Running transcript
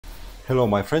Hello,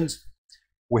 my friends.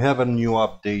 We have a new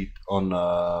update on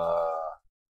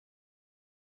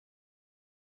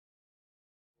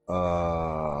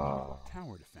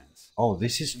Tower defense. oh,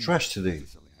 this is trash today. That's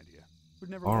a silly idea. Would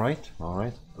never All work.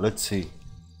 right. Let's see.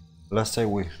 Let's say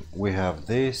we have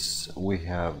this. We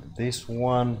have this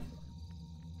one.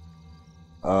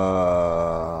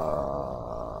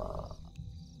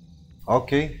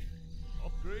 Okay.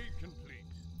 Upgrade complete.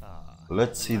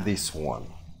 Let's see this one.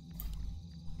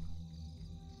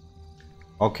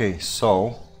 Okay,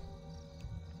 so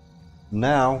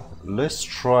now let's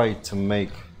try to make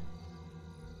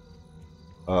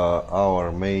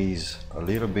our maze a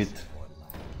little bit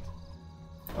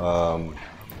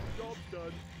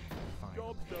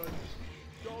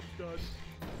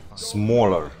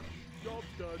smaller,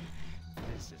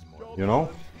 you know,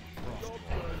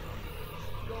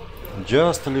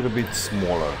 just a little bit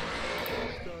smaller.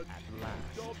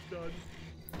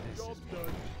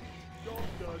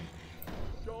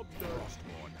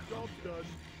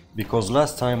 Because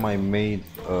last time I made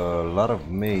a lot of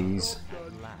maze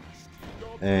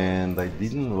and I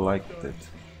didn't like it.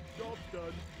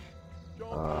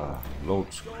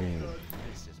 Load screen.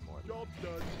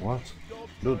 What?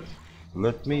 Dude,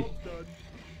 let me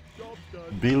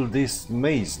build this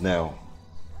maze now.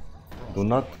 Do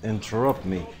not interrupt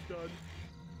me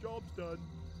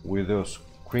with the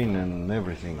screen and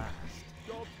everything.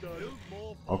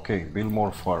 Okay, build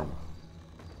more farm.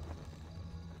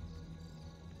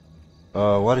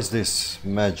 What is this?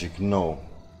 Magic? No.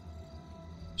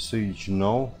 Siege?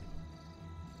 No.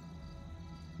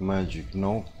 Magic?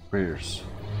 No. Pierce.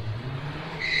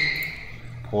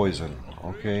 Poison.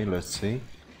 Okay, let's see.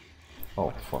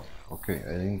 Oh fuck. Okay,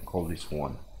 I didn't call this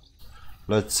one.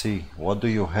 Let's see. What do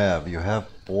you have? You have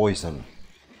poison.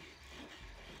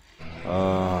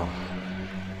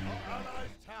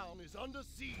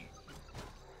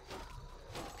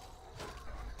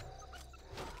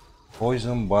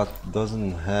 Poison, but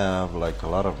doesn't have like a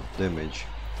lot of damage.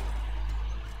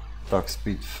 Attack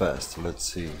speed fast. Let's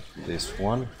see this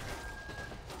one.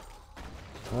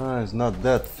 It's not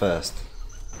that fast.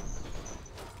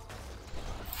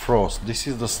 Frost. This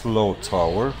is the slow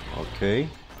tower. Okay.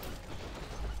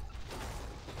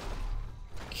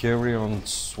 Carry on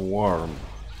swarm.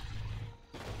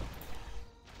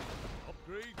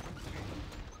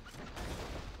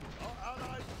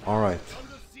 All right.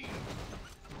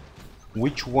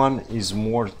 Which one is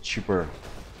more cheaper?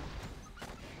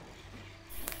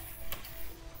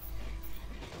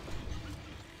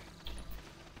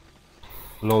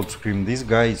 Load screen. This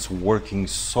guy is working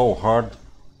so hard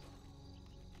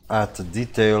at the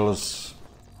details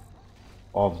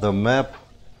of the map.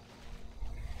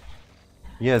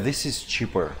 Yeah, this is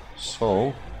cheaper.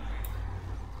 So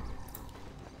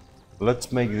let's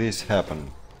make this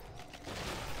happen.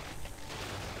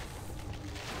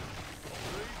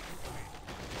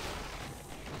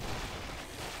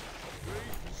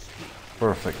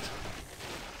 Perfect.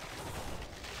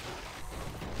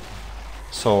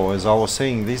 So as I was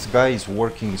saying, this guy is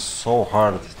working so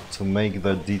hard to make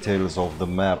the details of the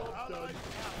map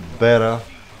better,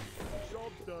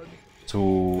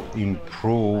 to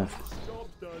improve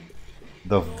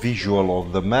the visual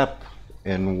of the map,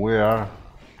 and we are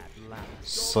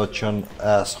such an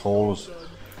assholes.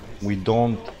 We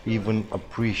don't even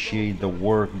appreciate the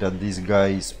work that this guy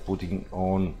is putting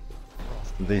on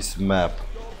this map.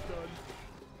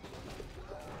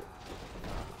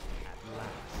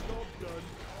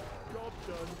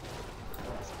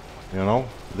 You know,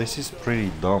 this is pretty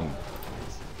dumb.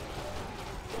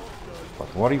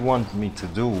 But what do you want me to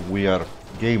do? We are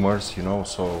gamers, you know,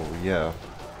 so yeah.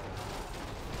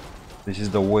 This is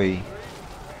the way.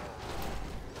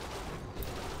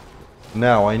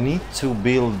 Now I need to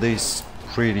build this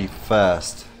pretty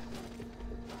fast.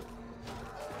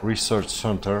 Research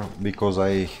center, because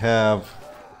I have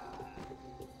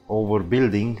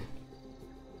overbuilding.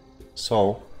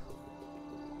 So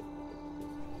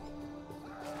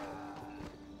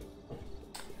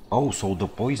oh, so the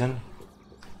poison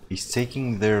is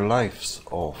taking their lives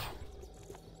off.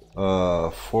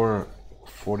 For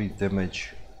 40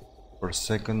 damage per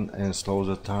second and slows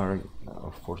the target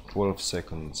for 12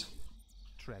 seconds.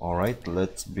 Alright,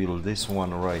 let's build this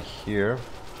one right here.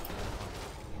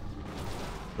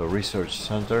 The research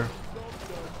center.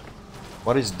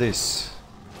 What is this?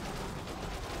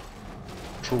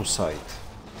 True sight.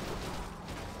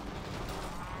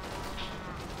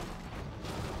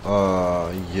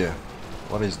 Yeah.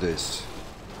 What is this?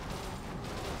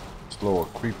 Slow a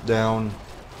creep down.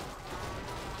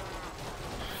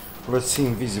 Let's see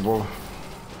invisible.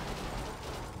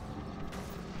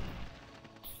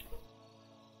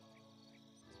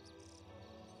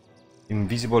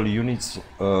 Invisible units,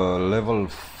 level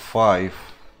 5,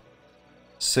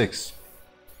 6.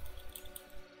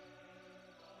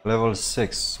 Level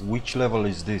 6. Which level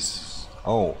is this?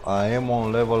 Oh, I am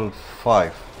on level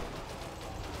 5.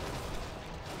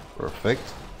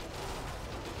 Perfect.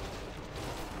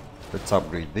 Let's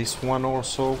upgrade this one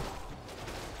also,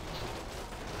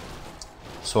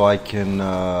 so I can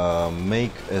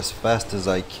make as fast as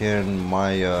I can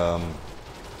my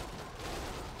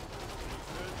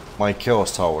my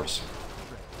chaos towers.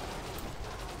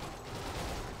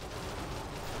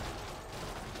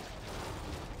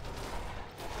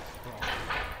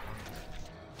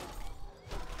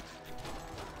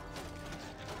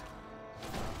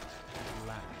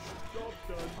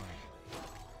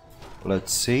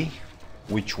 Let's see,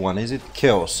 which one is it?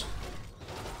 Chaos.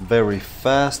 Very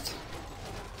fast.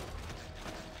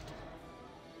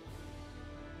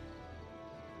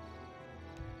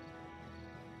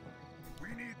 We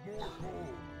need more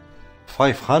gold.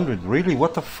 500, really?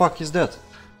 What the fuck is that?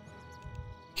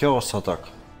 Chaos attack.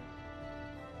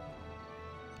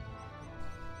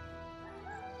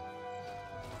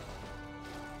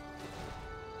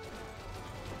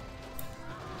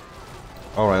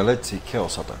 Alright, let's see,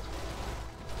 chaos attack.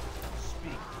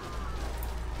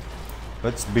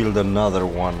 Let's build another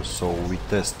one, so we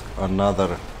test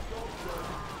another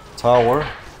tower.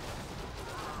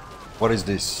 What is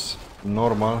this?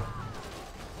 Normal.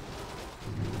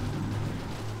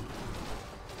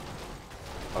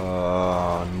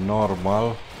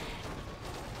 Normal.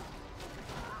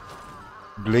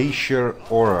 Glacier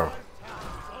aura.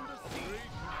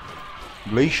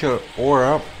 Glacier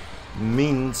aura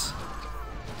means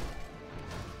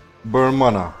burn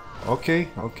mana. Okay,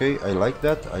 okay, I like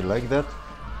that, I like that.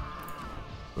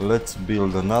 Let's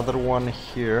build another one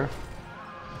here.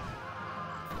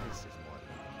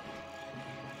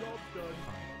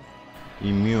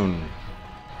 Immune.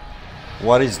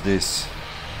 What is this?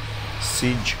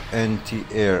 Siege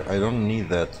anti-air. I don't need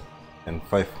that. And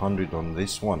 500 on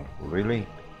this one. Really?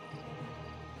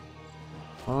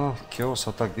 Oh, chaos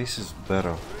attack. This is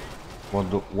better.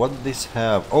 What this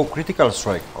have? Oh, critical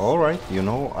strike. Alright, you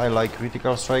know I like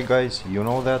critical strike, guys. You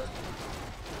know that.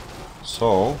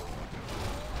 So,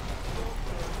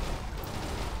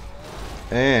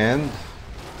 and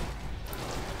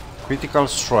critical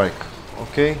strike.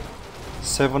 Okay,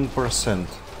 7%.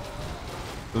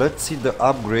 Let's see the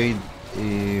upgrade,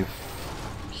 if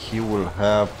he will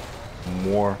have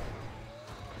more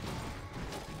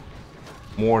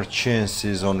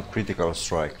chances on critical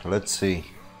strike. Let's see.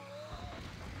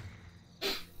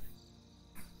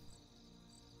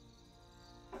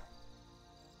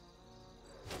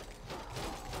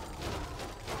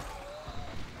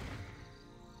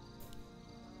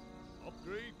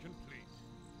 Upgrade complete.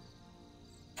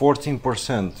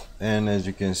 14%, and as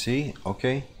you can see,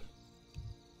 okay,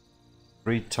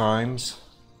 3 times.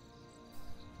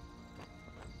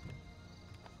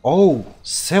 Oh,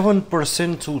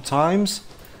 7% 2 times,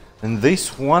 and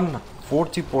this one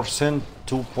 40%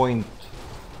 2 point.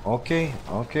 Okay,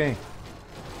 okay.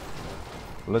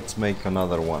 Let's make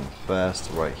another one fast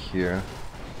right here.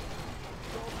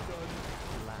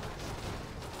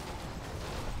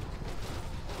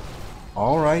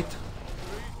 All right.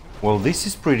 Well, this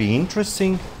is pretty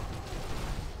interesting.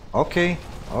 Okay,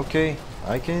 okay,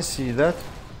 I can see that.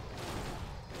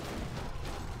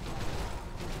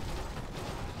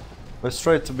 Let's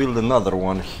try to build another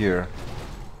one here.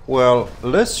 Well,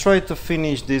 let's try to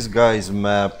finish this guy's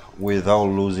map without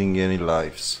losing any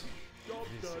lives.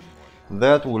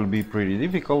 That will be pretty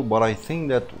difficult, but I think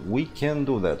that we can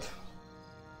do that.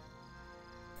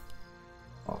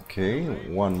 Okay,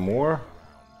 one more.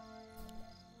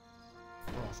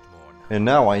 And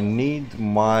now I need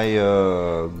my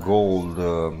gold.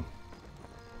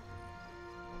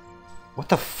 What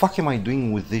the fuck am I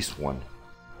doing with this one?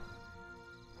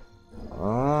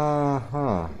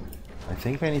 I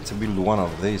think I need to build one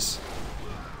of these.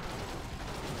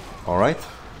 Alright.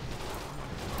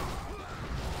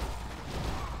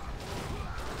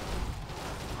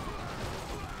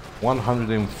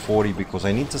 $140 because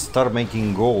I need to start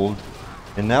making gold,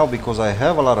 and now because I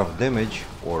have a lot of damage,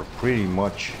 or pretty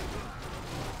much,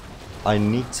 I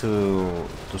need to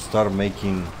start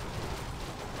making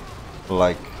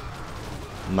like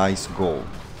nice gold.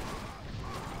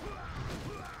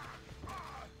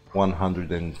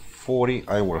 140,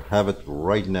 I will have it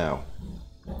right now.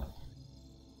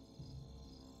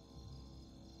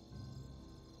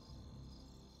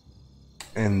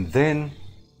 And then,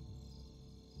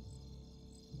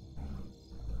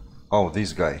 oh,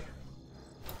 this guy.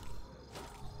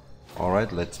 All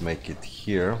right, let's make it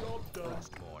here.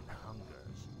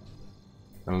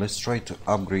 And let's try to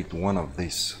upgrade one of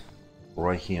these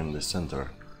right here in the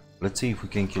center. Let's see if we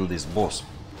can kill this boss.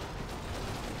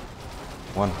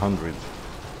 100.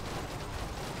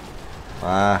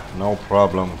 Ah, no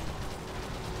problem.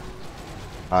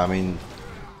 I mean,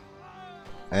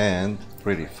 and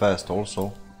pretty fast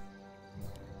also.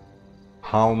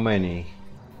 How many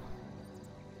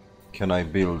can I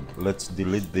build? Let's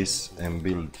delete this and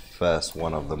build fast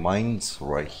one of the mines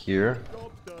right here.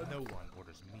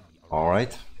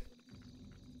 Alright.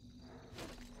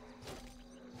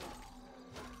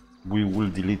 We will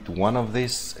delete one of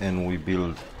this and we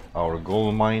build our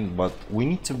gold mine, but we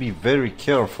need to be very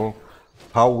careful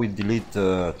how we delete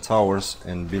towers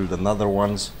and build another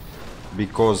ones,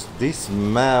 because this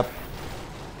map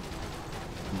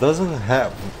doesn't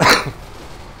have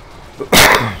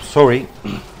sorry,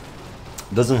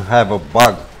 doesn't have a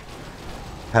bug,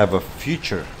 have a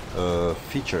feature,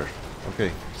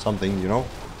 okay, something, you know,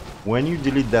 when you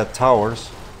delete that tower,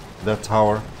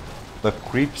 the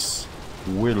creeps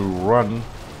will run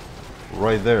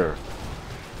right there.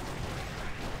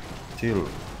 Till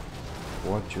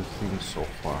what you think so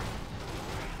far?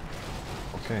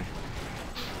 Okay,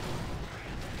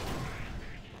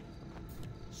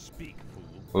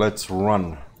 let's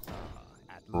run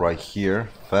right here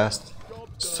fast.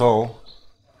 So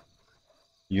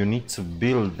you need to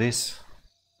build this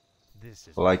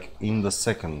like in the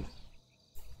second,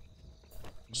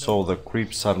 so the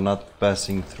creeps are not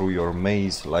passing through your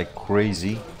maze like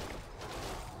crazy,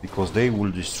 because they will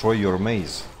destroy your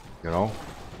maze, you know.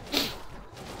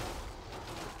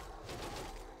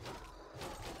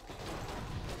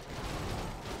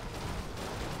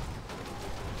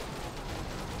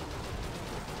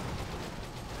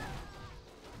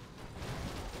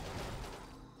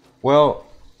 Well,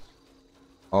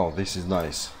 oh, this is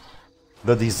nice.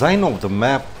 The design of the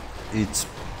map, it's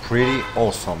pretty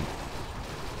awesome.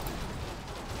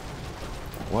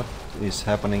 What is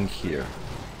happening here?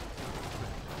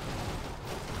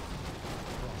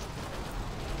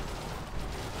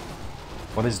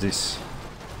 What is this?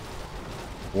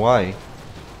 Why?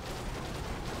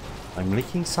 I'm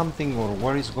leaking something, or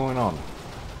what is going on?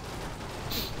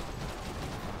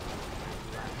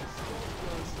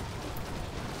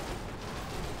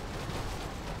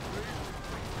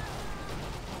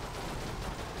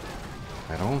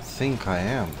 I don't think I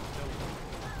am.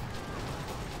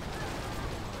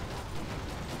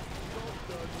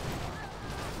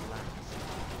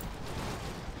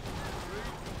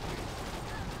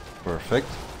 Perfect.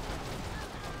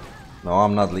 No,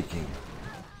 I'm not leaking.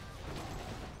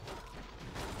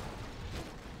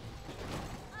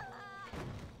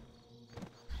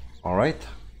 Alright,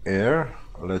 air.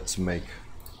 Let's make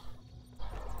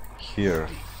here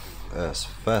as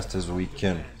fast as we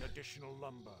can.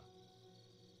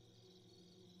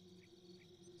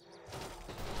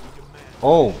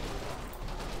 Oh!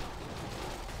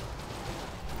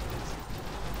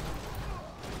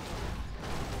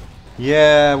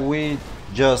 Yeah, we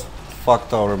just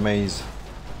fucked our maze.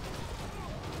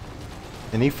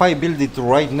 And if I build it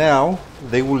right now,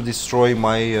 they will destroy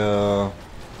my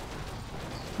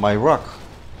my rock.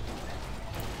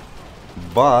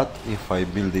 But if I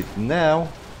build it now,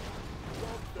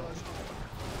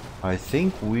 I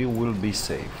think we will be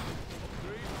safe.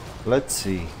 Let's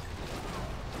see.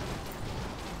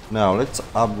 Now let's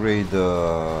upgrade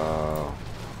the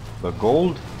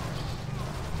gold,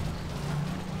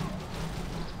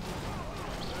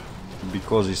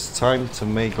 because it's time to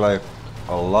make like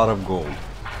a lot of gold.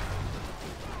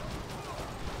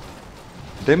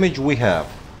 Damage we have,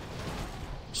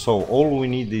 so all we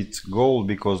need is gold,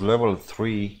 because level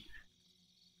 3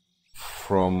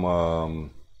 from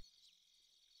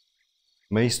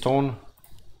Maystone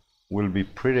will be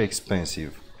pretty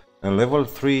expensive, and level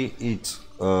 3 it's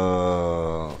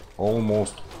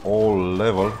almost all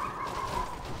level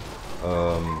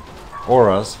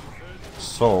auras,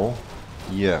 so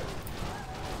yeah.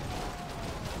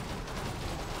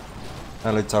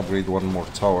 And let's upgrade one more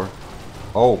tower.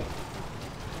 Oh,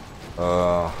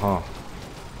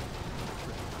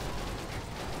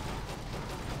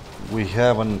 we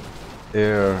have an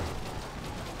air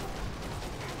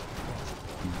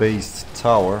based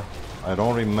tower. I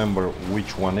don't remember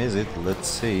which one is it. Let's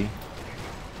see.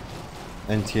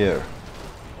 Anti-air.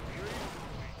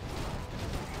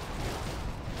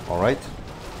 Alright.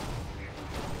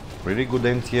 Pretty good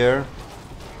anti-air.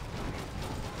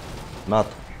 Not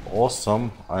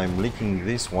awesome. I'm leaking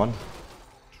this one.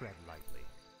 Tread lightly.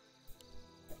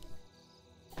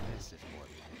 This is more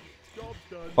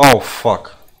like Oh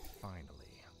fuck. finally.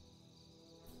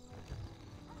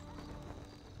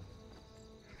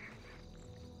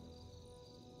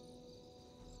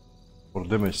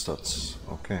 damage stats.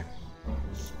 Okay.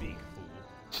 Speak, fool.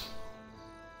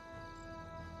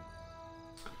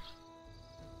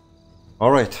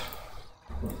 Alright.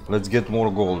 Let's get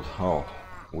more gold. Oh,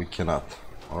 we cannot.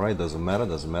 Alright, doesn't matter,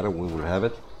 doesn't matter. We will have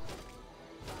it.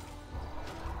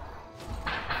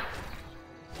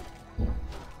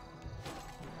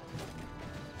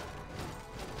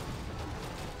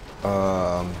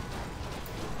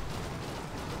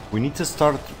 We need to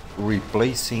start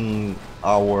replacing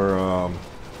our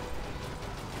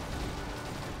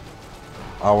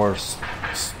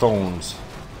stones.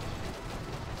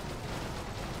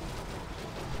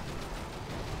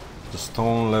 The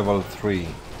stone level 3.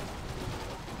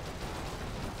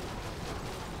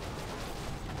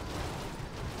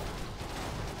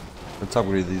 Let's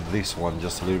upgrade this one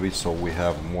just a little bit so we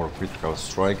have more critical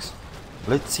strikes.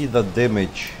 Let's see the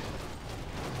damage.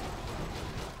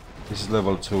 This is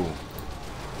level 2.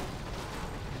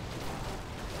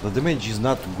 The damage is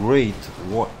not great.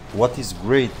 What is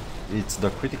great? It's the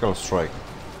critical strike.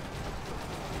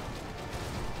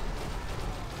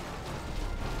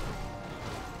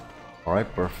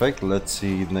 Alright, perfect. Let's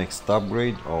see next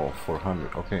upgrade. Oh,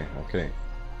 400. Okay, okay.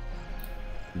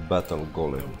 Battle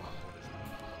Golem.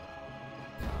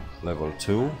 Level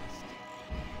 2.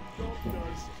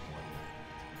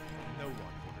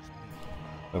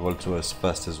 Level 2 as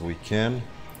fast as we can.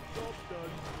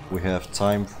 We have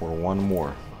time for one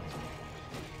more.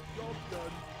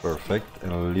 Perfect.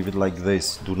 And I'll leave it like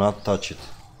this. Do not touch it.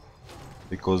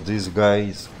 Because these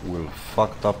guys will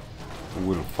fuck up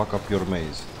your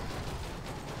maze.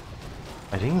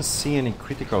 I didn't see any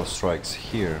critical strikes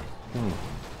here.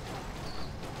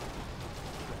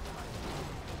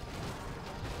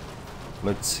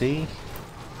 Let's see.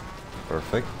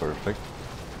 Perfect, perfect.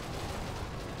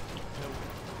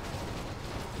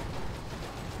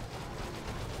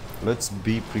 Let's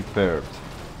be prepared.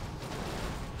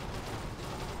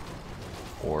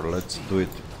 Or let's do it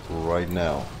right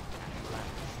now.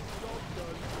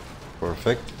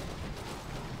 Perfect.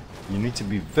 You need to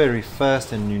be very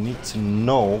fast and you need to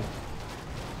know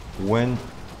when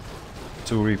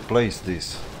to replace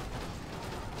this.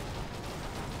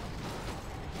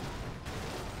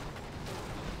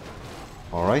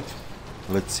 Alright,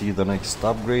 let's see the next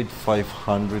upgrade,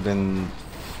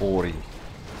 540.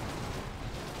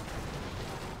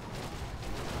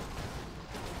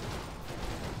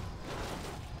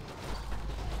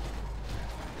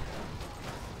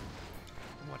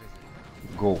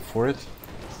 Go for it.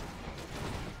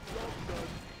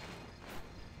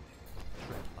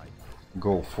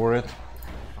 Go for it.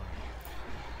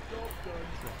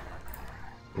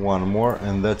 One more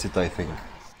and that's it, I think.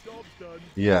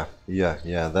 Yeah,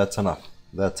 that's enough.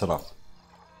 That's enough.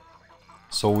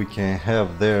 So we can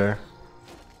have there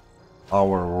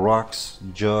our rocks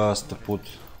just to put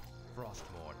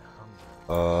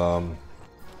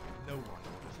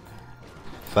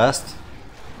fast.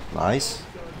 Nice.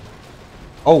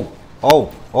 Oh.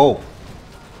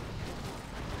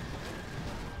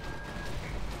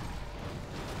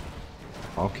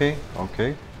 Okay.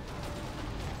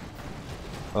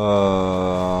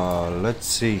 Let's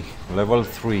see. Level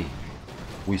 3.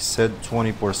 We said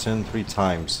 20% 3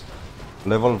 times.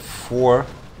 Level 4,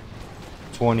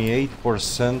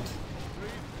 28%,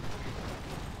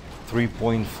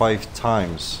 3.5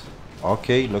 times.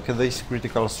 Okay, look at these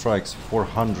critical strikes.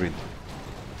 400.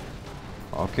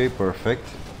 Okay, perfect.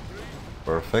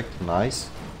 Perfect, nice.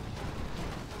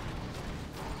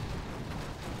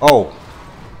 Oh.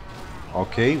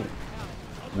 Okay.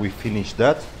 We finished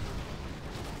that.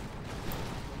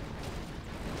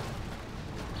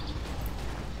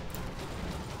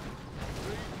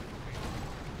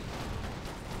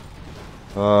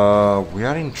 We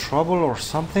are in trouble or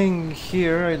something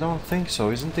here? I don't think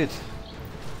so, isn't it?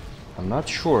 I'm not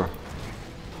sure.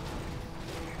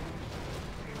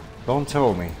 Don't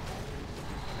tell me.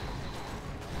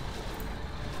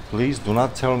 Please do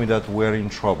not tell me that we're in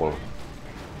trouble.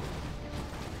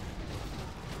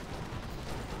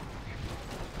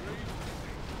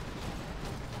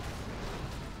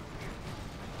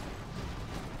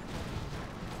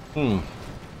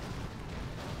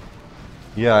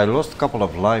 Yeah, I lost a couple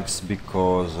of lives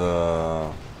because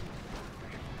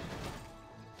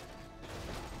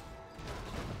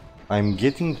I'm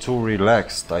getting too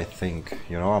relaxed, I think.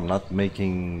 You know, I'm not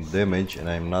making damage and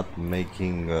I'm not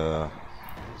making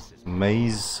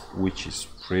maze, which is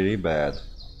pretty bad.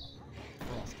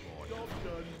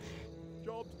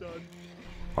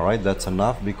 Alright, that's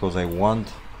enough because I want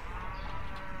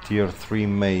tier 3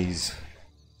 maze.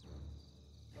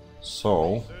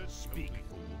 So,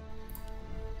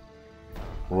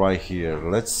 right here,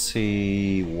 let's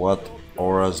see what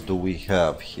auras do we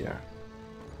have here?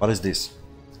 What is this?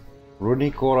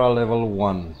 Runic aura level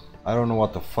 1. I don't know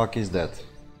what the fuck is that.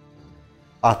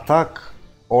 Attack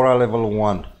aura level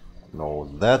 1. No,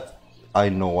 that I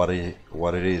know what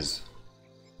it is.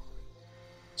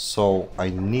 So I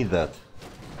need that.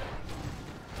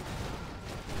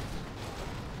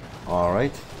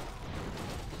 Alright.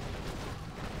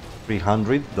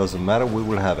 300, doesn't matter, we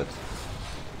will have it.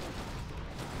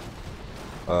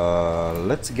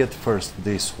 Let's get first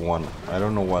this one. I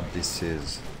don't know what this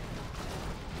is.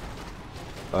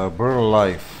 Burn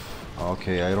life.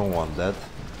 Okay, I don't want that.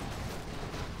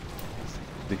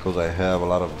 Because I have a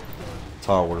lot of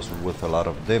towers with a lot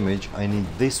of damage. I need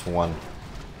this one.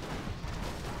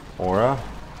 Aura.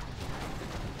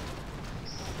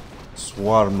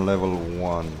 Swarm level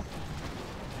 1.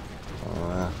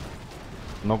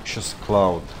 Noxious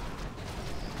cloud.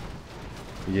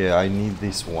 Yeah, I need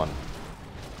this one.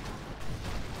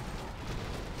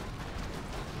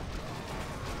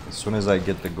 As soon as I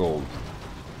get the gold.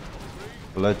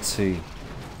 Let's see.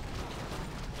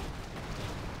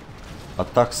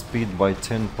 Attack speed by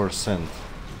 10%.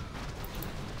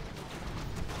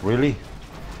 Really?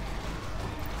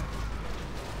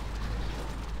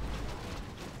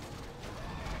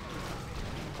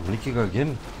 I'm leaking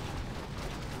again?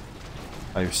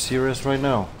 Are you serious right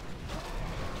now?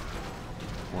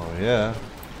 Well, yeah.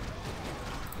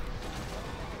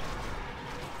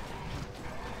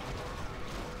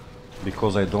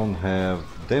 Because I don't have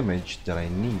damage that I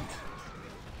need.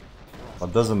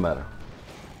 But doesn't matter.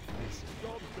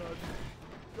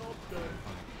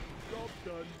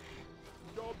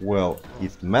 Well,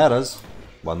 it matters,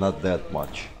 but not that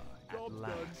much.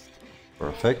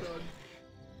 Perfect.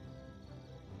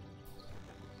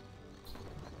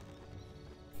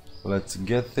 Let's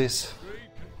get this.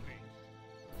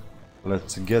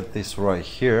 Let's get this right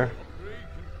here.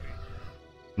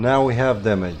 Now we have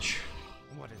damage.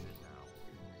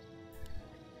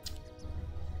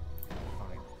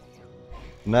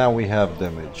 Now we have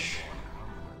damage.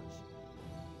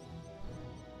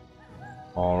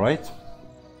 All right.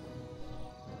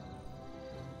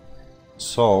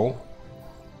 So,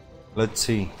 let's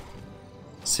see.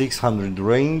 600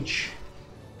 range.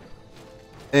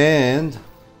 And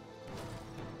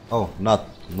oh, not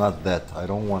that. I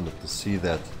don't want it to see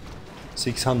that.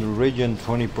 600 range and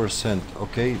 20%.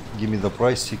 Okay, give me the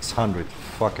price. 600.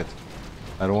 Fuck it.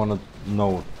 I don't want to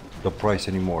know the price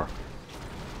anymore.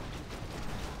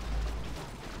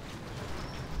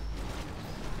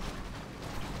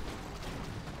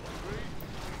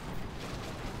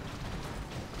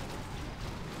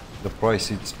 The price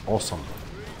is awesome.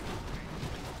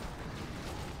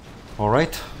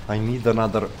 Alright, I need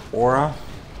another aura.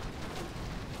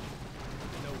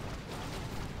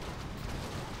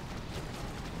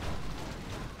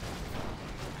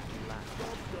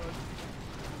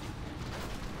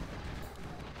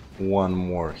 One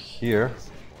more here.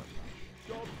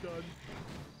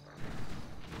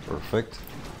 Perfect.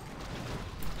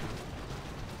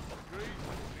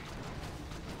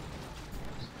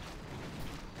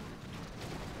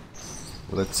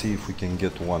 Let's see if we can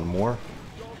get one more.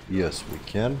 Yes, we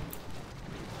can.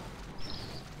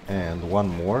 And one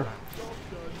more.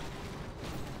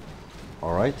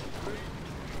 All right.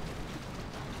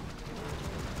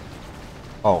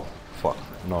 Oh, fuck.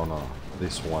 No, no,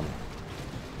 this one.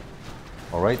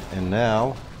 All right, and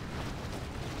now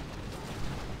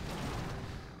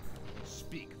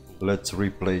let's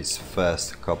replace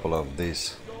fast a couple of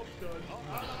these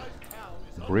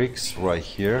bricks right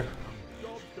here.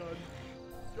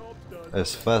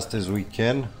 As fast as we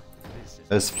can.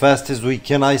 As fast as we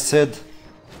can, I said.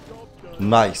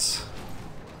 Nice.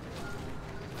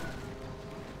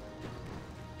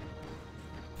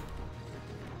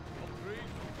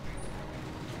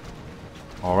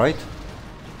 Alright.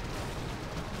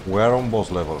 We are on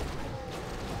boss level.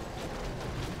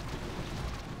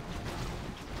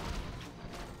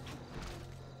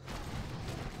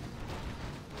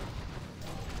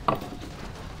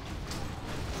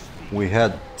 We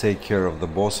had to take care of the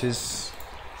bosses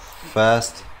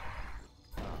fast,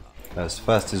 as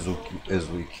fast as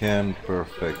we can.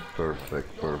 Perfect,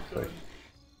 perfect, perfect.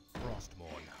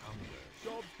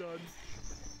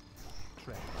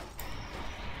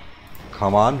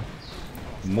 Come on,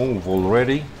 move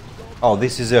already. Oh,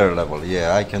 this is air level.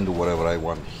 Yeah, I can do whatever I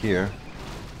want here.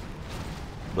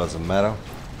 Doesn't matter.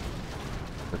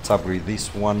 Let's upgrade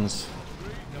these ones.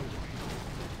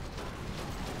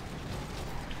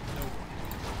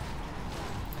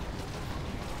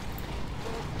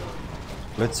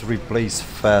 Let's replace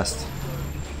fast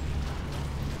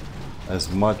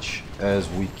as much as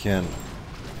we can.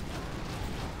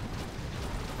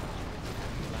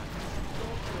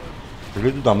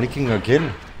 Really, dude, I'm leaking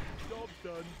again? Job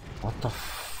done. What the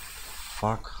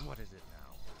fuck? What is it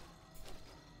now?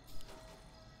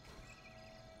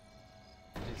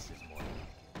 This is more.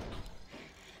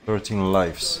 13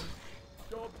 lives.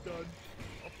 Job done.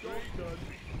 Job done.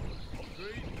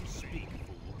 Upgrade. Speak,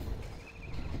 fool.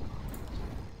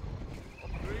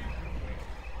 Upgrade.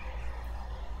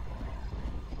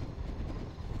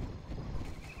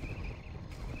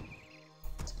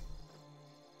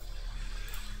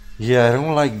 Yeah, I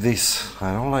don't like this.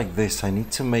 I don't like this. I need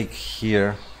to make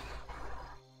here.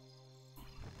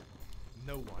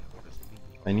 No one orders me.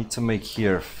 I need to make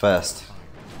here fast.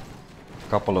 A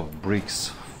couple of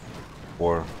bricks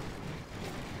for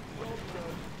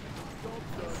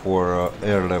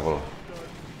air level.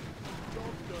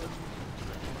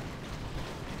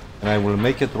 And I will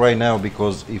make it right now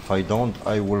because if I don't,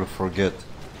 I will forget.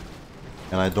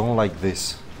 And I don't like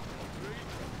this.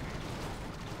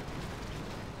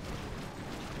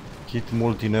 Hit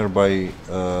multi-nearby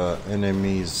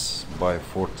enemies by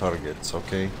 4 targets.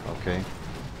 Okay, okay.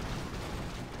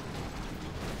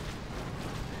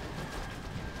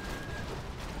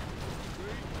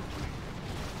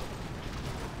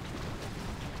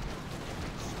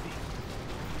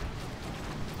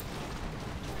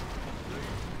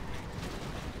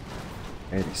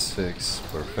 '86,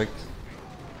 perfect.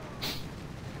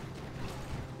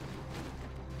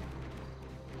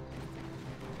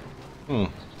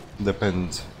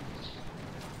 Depends.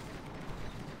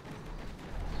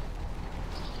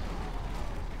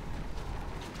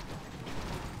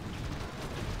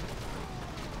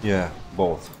 Yeah,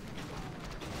 both.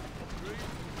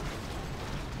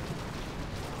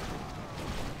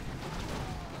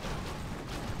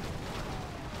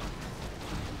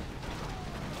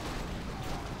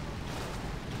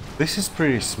 This is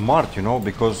pretty smart, you know,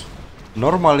 because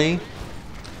normally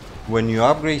when you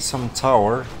upgrade some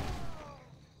tower,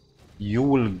 you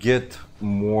will get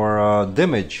more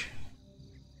damage.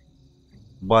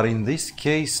 But in this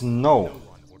case, no. No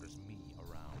one orders me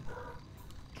around.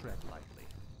 Tread lightly.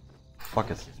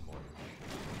 Fuck it. This is more.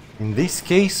 In this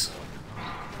case,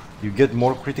 you get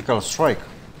more critical strike,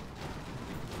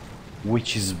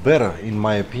 which is better in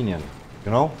my opinion,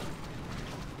 you know?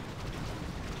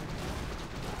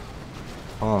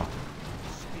 Huh.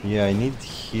 Yeah, I need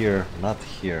here, not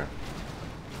here.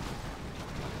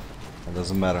 It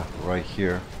doesn't matter, right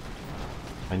here.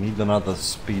 I need another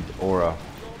speed aura.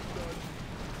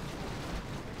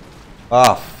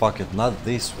 Ah, fuck it, not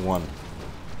this one.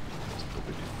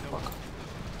 Stupid fuck.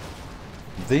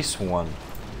 This one.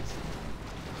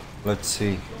 Let's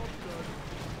see.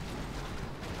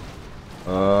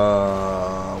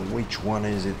 Which one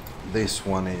is it? This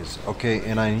one is. Okay,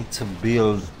 and I need to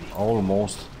build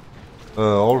almost.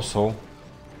 Also.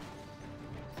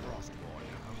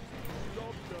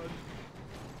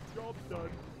 Job done.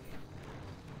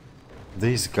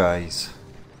 These guys.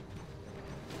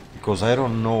 Because I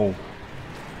don't know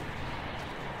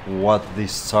what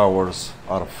these towers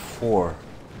are for.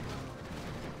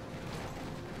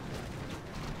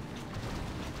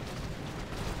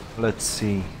 Let's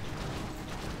see.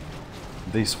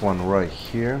 This one right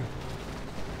here.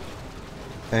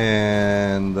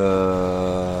 And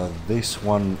this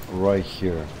one right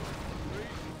here.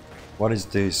 What is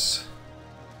this?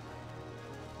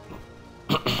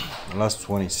 Last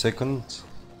 20 seconds.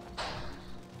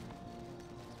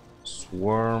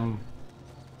 Swarm.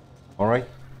 Alright.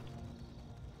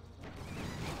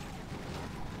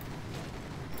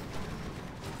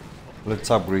 Let's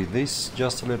upgrade this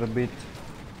just a little bit.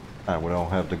 Ah, we don't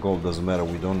have the gold, doesn't matter,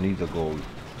 we don't need the gold.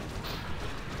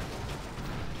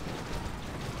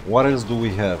 What else do we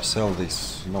have? Sell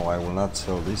this. No, I will not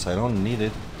sell this, I don't need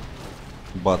it.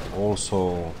 But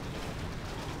also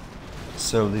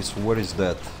sell this. What is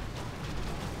that?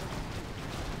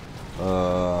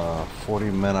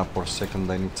 40 mana per second.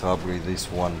 I need to upgrade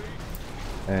this one.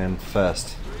 And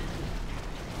fast.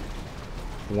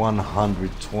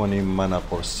 120 mana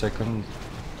per second.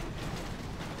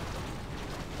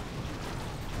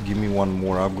 Give me one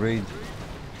more upgrade.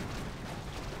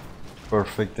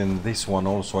 Perfect. And this one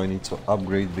also I need to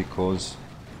upgrade because,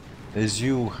 as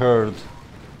you heard,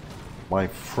 my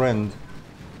friend,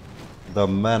 the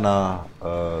mana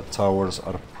towers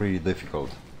are pretty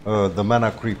difficult. The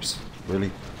mana creeps,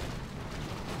 really.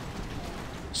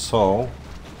 So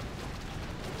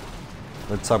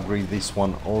let's upgrade this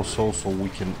one also so we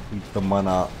can eat the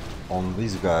mana on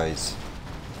these guys.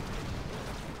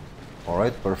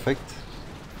 Alright, perfect.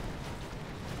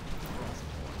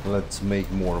 Let's make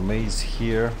more maze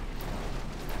here.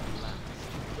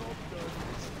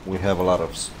 We have a lot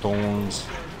of stones.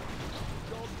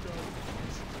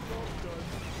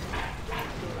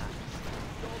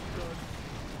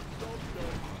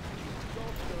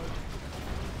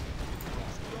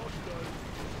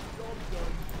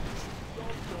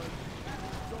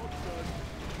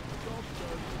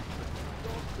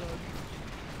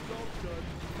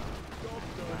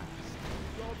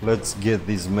 Let's get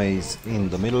this maze in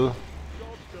the middle.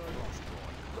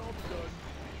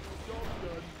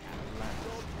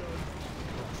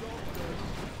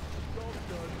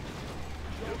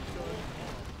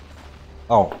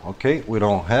 Oh, okay, we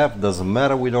don't have, doesn't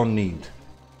matter, we don't need.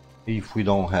 If we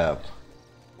don't have.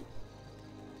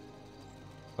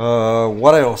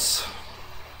 What else?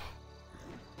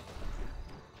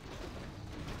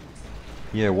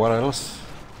 Yeah, what else?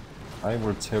 I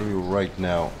will tell you right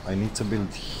now. I need to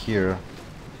build here.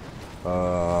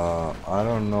 I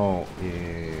don't know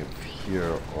if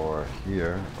here or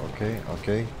here. Okay,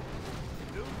 okay.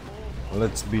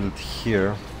 Let's build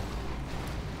here.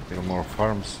 Get more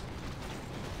farms.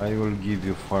 I will give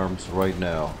you farms right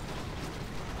now.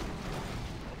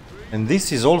 And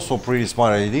this is also a pretty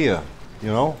smart idea, you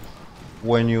know?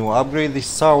 When you upgrade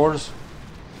these towers,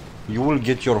 you will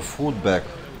get your food back.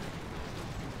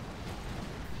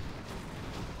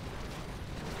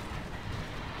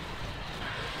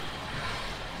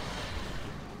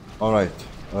 Alright,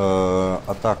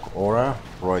 attack aura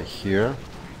right here.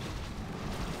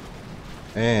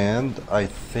 And I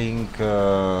think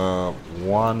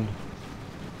one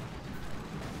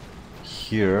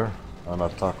here, an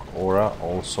attack aura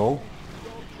also.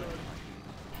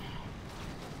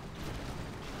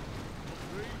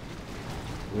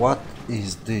 What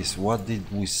is this? What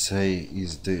did we say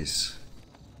is this?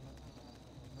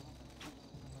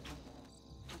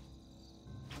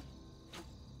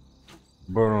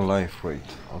 Burn life rate,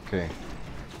 okay.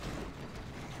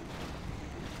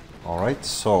 Alright,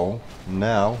 so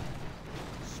now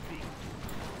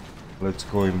let's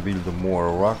go and build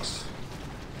more rocks.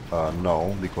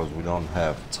 No, because we don't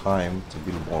have time to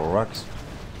build more rocks.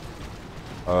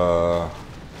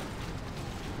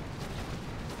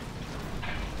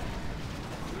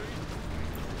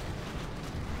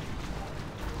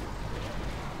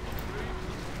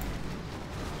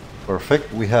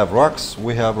 Perfect, we have rocks,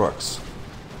 we have rocks.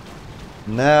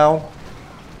 Now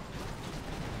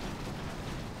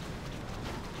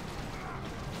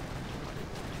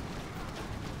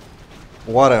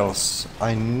what else?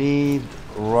 I need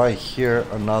right here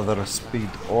another speed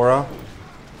aura.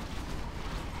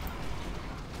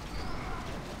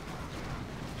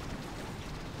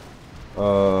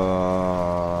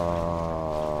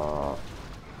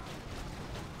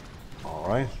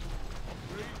 Alright.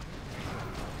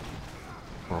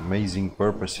 For amazing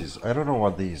purposes. I don't know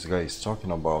what this guy is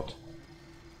talking about.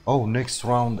 Oh, next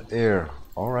round air.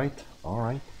 Alright,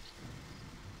 alright.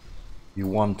 You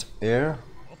want air?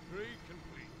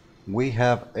 We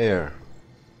have air.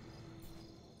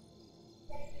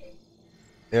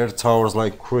 Air towers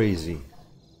like crazy.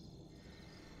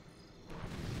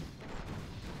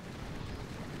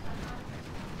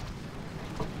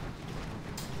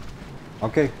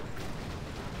 Okay.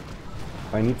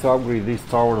 I need to upgrade these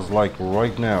towers like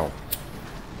right now.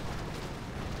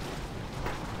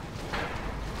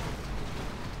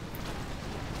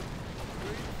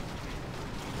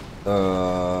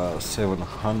 Uh,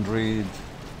 700.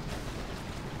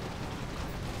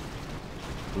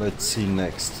 Let's see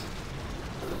next.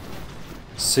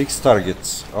 6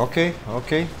 targets. Okay,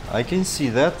 okay. I can see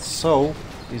that. So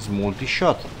is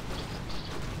multi-shot.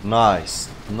 Nice,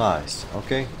 nice.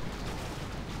 Okay.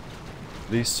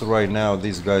 This right now,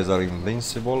 these guys are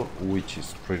invincible, which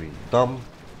is pretty dumb.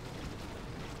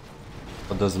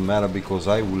 But doesn't matter because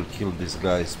I will kill these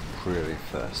guys pretty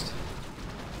fast.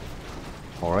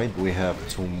 Alright, we have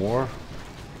 2 more.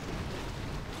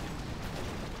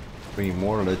 3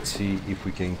 more. Let's see if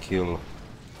we can kill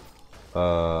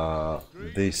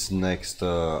this next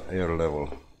air level.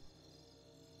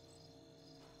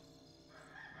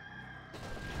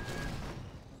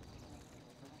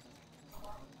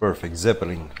 Perfect,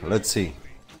 Zeppelin. Let's see.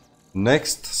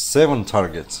 Next, 7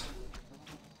 targets.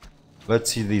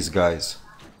 Let's see these guys.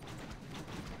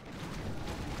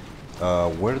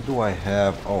 Where do I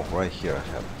have? Oh, right here I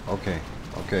have. Okay,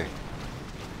 okay.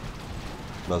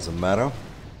 Doesn't matter.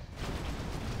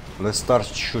 Let's start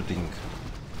shooting.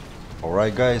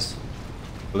 Alright guys,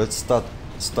 let's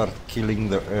start killing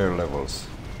the air levels.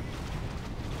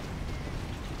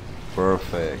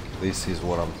 Perfect, this is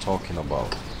what I'm talking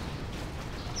about.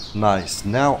 Nice,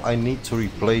 now I need to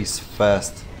replace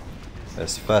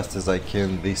as fast as I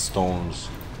can these stones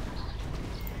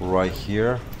right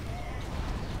here.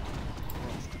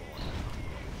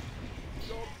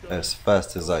 As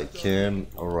fast as I can,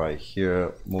 right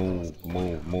here. Move,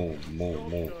 move, move, move,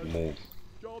 move, move.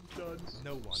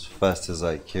 As fast as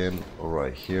I can,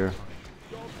 right here.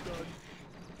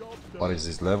 What is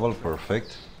this level?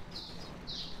 Perfect.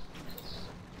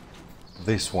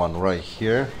 This one right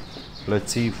here.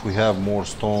 Let's see if we have more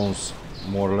stones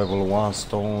more level 1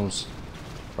 stones.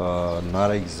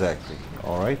 Not exactly.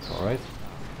 Alright, alright.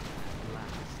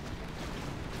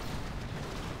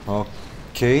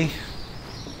 Okay.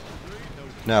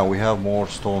 Now we have more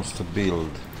stones to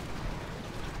build.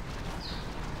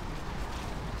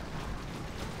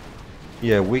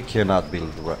 Yeah, we cannot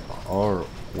build, or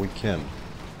we can.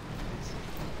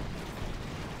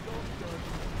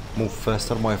 Move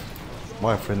faster, my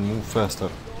friend, move faster.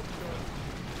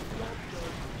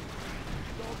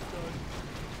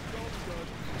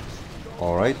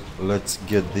 Alright, let's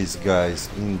get these guys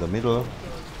in the middle.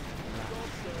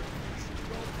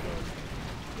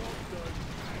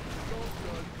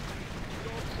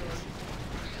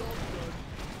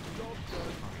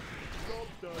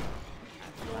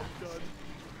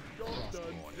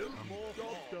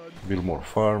 Build more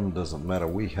farm, doesn't matter,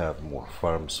 we have more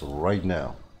farms right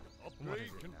now.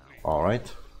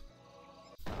 Alright.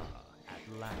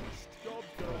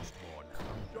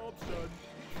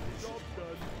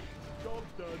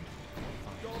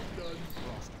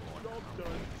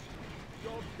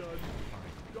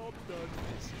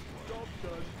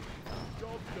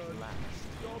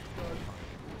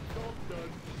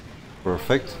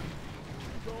 Perfect.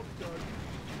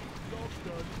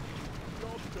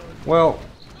 Well,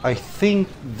 I think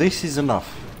this is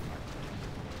enough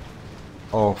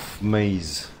of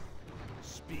maize.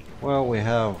 Well, we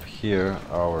have here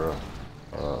our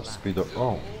speeder.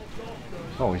 Oh,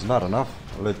 no, it's not enough.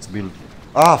 Let's build.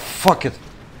 Ah, fuck it!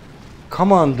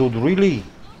 Come on, dude, really?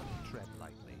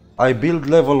 I build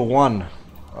level 1.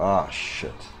 Ah,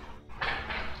 shit.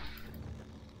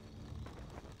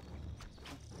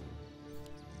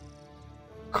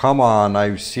 Come on,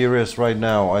 I'm serious right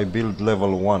now. I build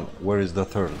level 1. Where is the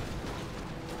third?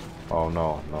 Oh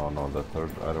no, no, no, the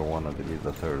third. I don't want to delete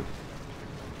the third.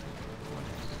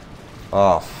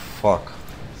 Ah, fuck.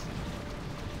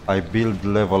 I build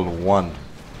level 1.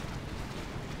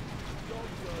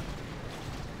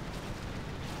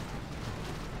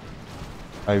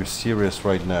 I'm serious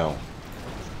right now.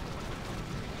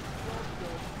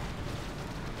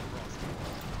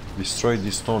 Destroy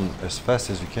this stone as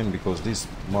fast as you can, because this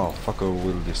motherfucker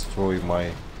will destroy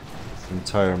my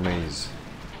entire maze.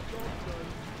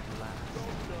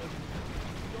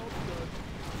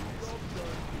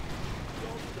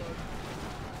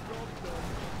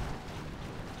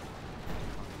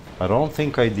 I don't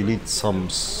think I delete some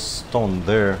stone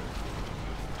there.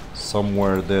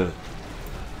 Somewhere there.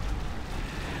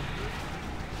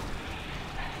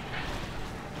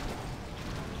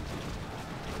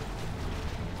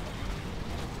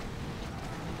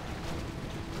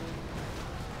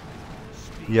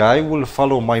 Yeah, I will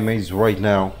follow my maze right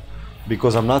now,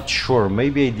 because I'm not sure.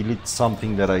 Maybe I delete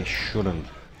something that I shouldn't.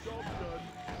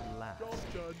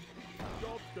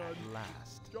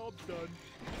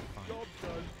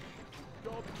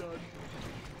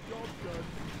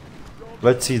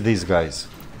 Let's see these guys.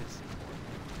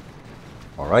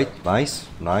 Alright, nice,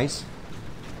 nice.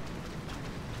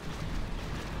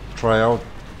 Try out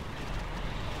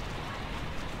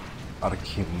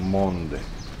Archimonde.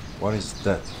 What is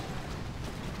that?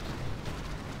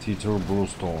 Teeter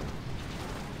Bluestone.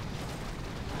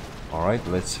 Alright,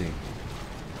 let's see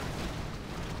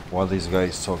what this guy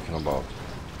is talking about.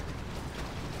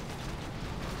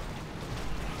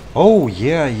 Oh,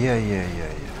 yeah.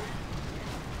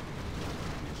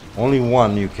 Only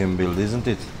one you can build, isn't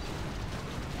it?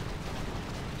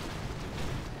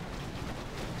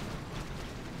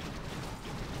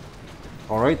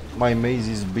 Alright, my maze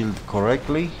is built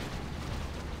correctly.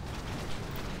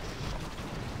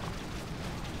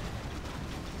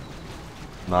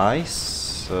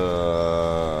 Nice.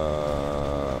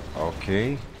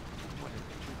 Okay.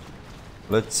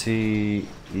 Let's see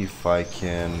if I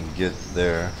can get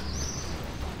there.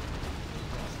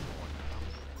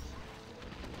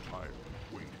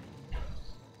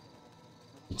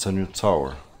 It's a new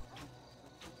tower.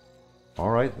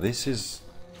 Alright, this is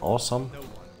awesome.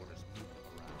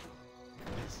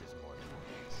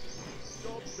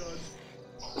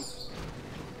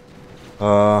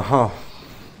 Uh-huh.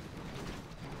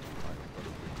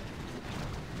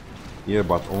 Yeah,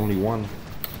 but only one.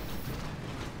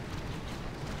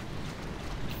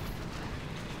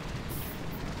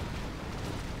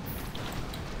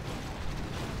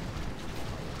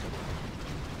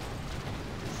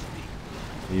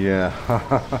 Yeah.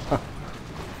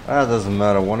 That doesn't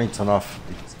matter, one is enough.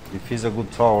 If he's a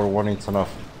good tower, one is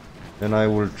enough. Then I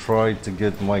will try to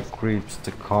get my creeps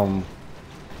to come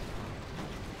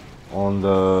on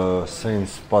the same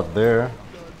spot there.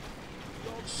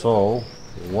 So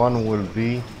one will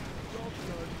be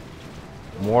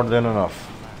more than enough.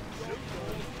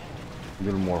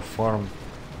 Build more farm.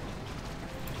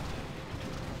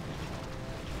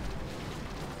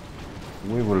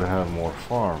 We will have more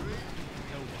farm.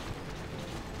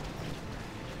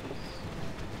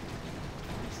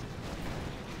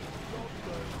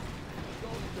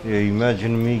 Yeah,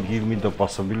 imagine me give me the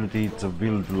possibility to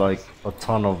build like a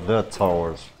ton of that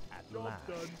towers. At last,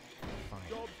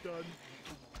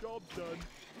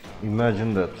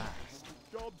 Imagine that.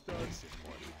 this is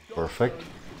more like Perfect.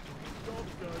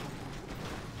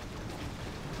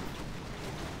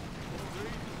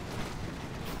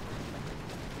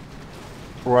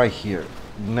 Right here.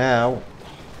 Now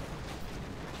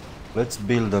let's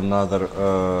build another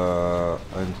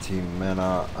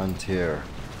anti-mana, anti-air.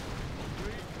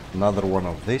 Another one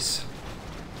of this.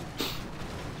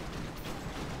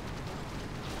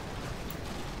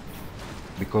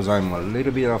 Because I'm a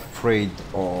little bit afraid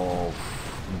of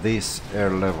this air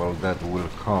level that will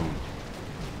come.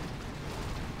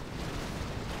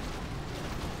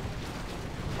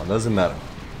 But doesn't matter.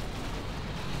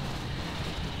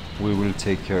 We will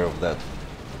take care of that.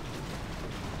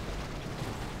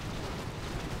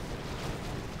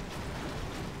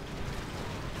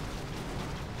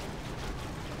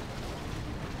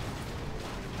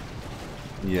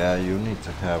 Yeah, you need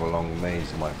to have a long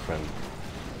maze, my friend.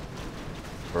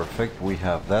 Perfect, we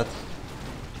have that.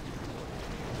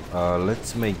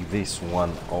 Let's make this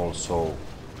one also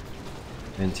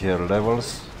anti-air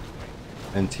levels,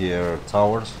 anti-air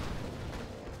towers.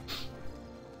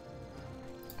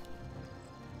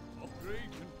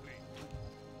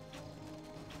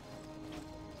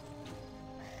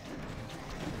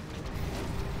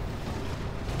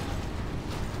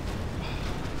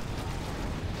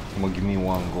 Give me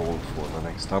 1 gold for the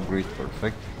next upgrade.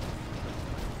 Perfect.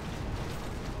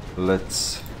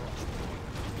 Let's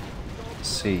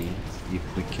see if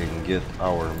we can get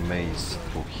our maze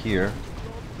through here.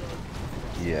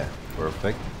 Yeah,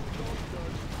 perfect.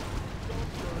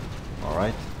 All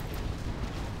right.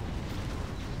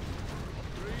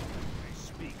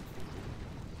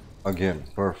 Again,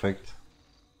 perfect.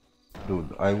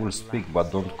 Dude, I will speak,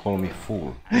 but don't call me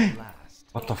fool.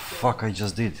 What the fuck I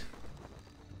just did?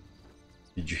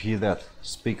 Did you hear that?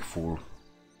 Speak, fool.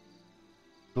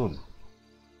 Dude.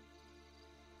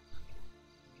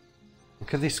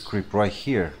 Look at this creep right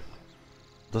here.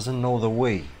 Doesn't know the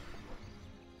way.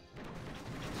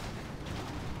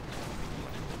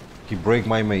 He break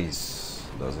my maze.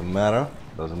 Doesn't matter.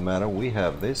 Doesn't matter. We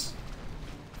have this.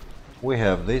 We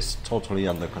have this totally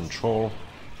under control.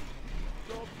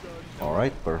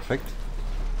 Alright, perfect.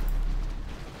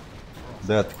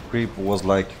 That creep was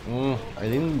like, I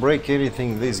didn't break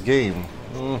anything this game.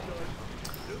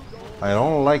 I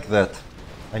don't like that.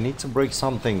 I need to break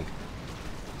something.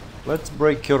 Let's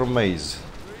break your maze.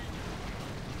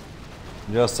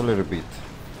 Just a little bit.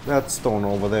 That stone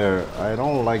over there, I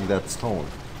don't like that stone.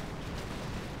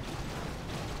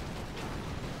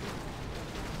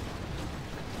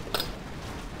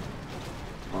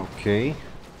 Okay,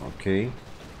 okay.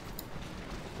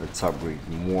 Let's upgrade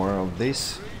more of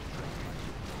this.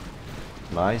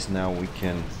 Nice, now we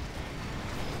can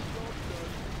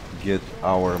get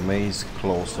our maze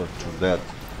closer to that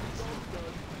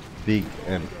big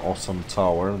and awesome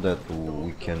tower that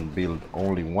we can build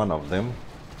only one of them.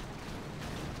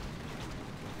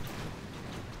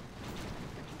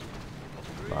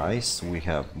 Nice, we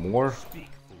have more.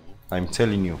 I'm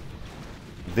telling you,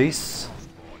 this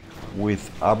with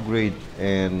upgrade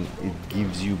and it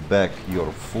gives you back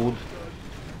your food.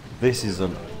 This is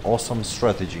an awesome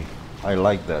strategy. I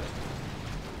like that.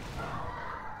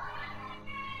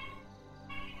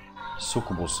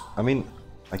 Succubus. I mean,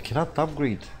 I cannot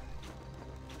upgrade.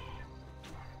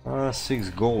 6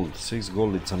 gold. 6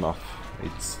 gold, it's enough.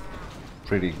 It's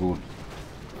pretty good.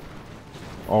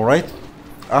 Alright.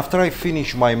 After I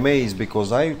finish my maze,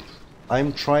 because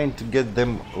I'm trying to get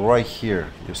them right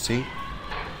here, you see?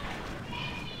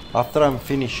 After I'm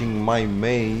finishing my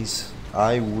maze,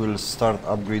 I will start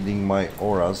upgrading my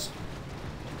auras.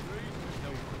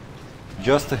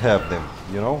 Just to have them,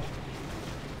 you know?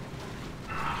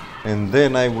 And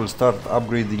then I will start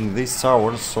upgrading these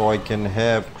towers so I can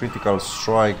have critical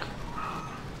strike.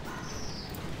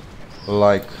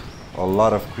 Like a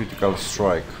lot of critical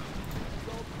strike.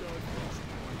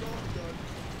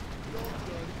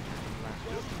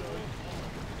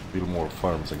 Build more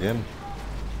farms again.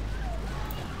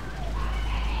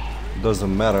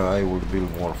 Doesn't matter, I will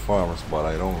build more farms, but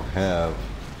I don't have.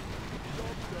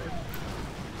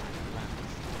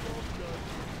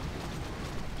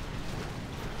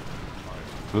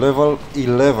 Level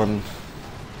 11.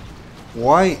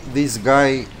 Why this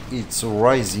guy it's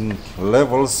rising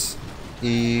levels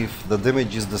if the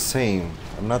damage is the same.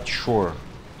 I'm not sure.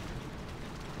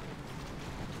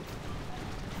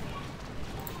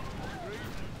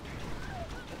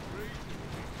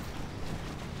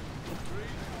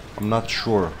 I'm not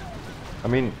sure. I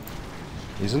mean,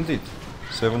 isn't it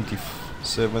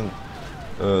 77,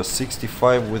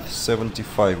 65 with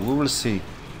 75? We will see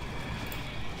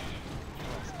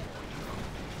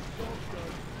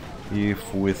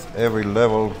if with every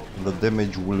level the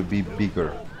damage will be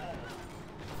bigger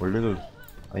or little.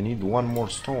 I need one more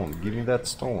stone. Give me that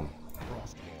stone.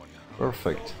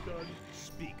 Perfect.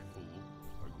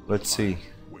 Let's see.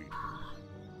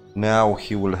 Now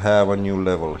he will have a new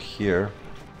level here.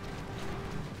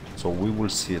 So we will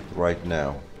see it right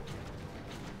now.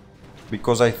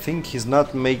 Because I think he's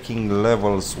not making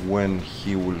levels when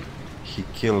he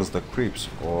kills the creeps,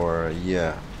 or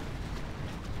yeah.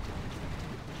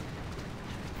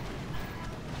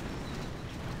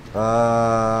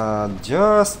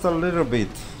 Just a little bit.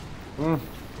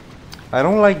 I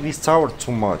don't like this tower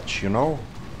too much, you know?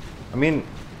 I mean,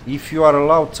 if you are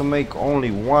allowed to make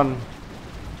only one,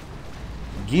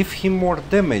 give him more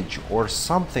damage or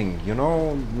something, you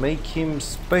know? Make him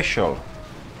special.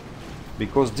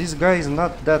 Because this guy is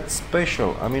not that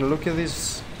special. I mean, look at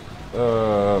this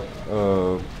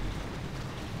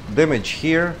damage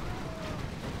here.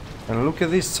 And look at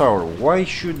this tower. Why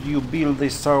should you build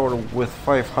this tower with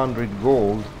 500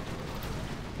 gold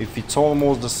if it's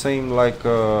almost the same like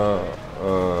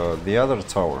the other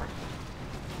tower?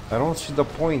 I don't see the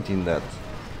point in that.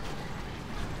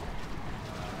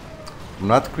 I'm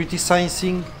not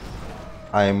criticizing.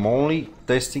 I'm only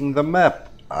testing the map.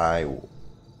 I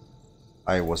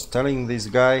was telling this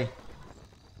guy,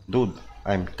 dude,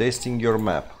 I'm testing your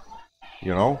map.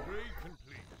 You know?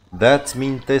 That's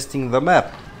mean testing the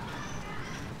map.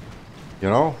 You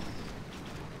know?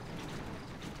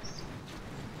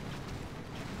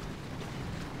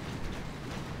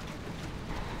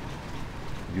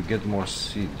 You get more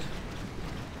seed.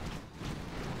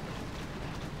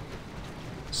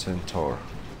 Centaur.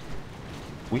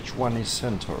 Which one is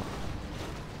Centaur?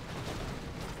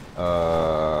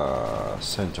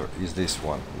 Centaur is this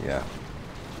one, yeah.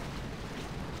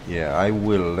 Yeah, I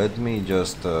will. Let me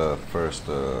just first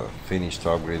finish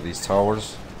to upgrade these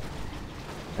towers.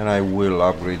 And I will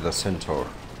upgrade the Centaur.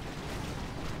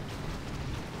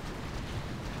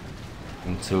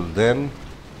 Until then,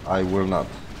 I will not.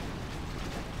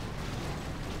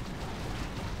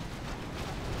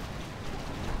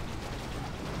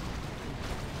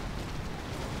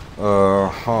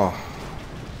 Huh.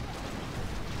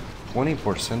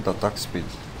 20% attack speed.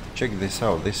 Check this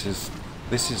out. This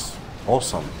is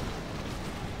awesome.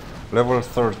 Level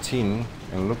 13,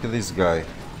 and look at this guy.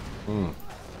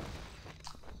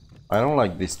 I don't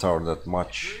like this tower that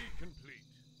much.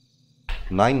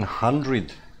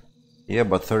 900. Yeah,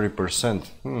 but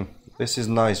 30%. This is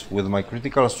nice. With my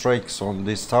critical strikes on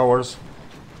these towers,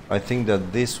 I think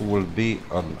that this will be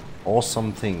an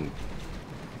awesome thing.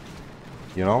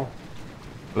 You know?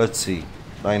 Let's see.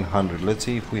 900. Let's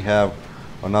see if we have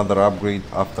another upgrade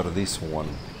after this one.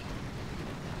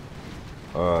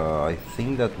 I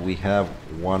think that we have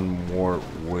one more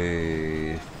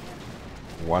with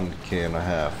 1k and a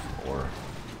half, or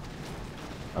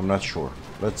I'm not sure.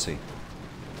 Let's see.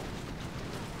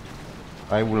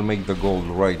 I will make the gold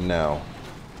right now.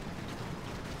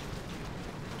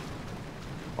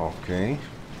 Okay.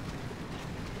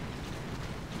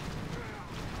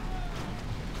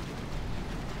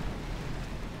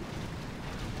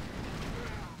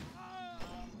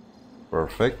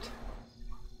 Perfect.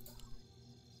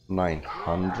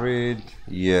 900.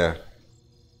 Yeah.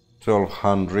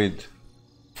 1200.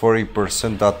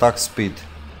 40% attack speed.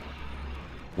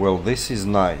 Well, this is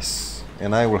nice.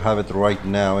 And I will have it right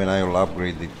now, and I will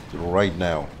upgrade it right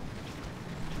now.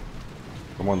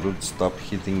 Come on, dude, stop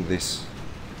hitting this.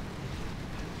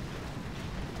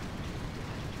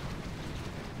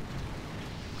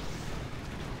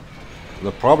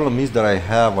 The problem is that I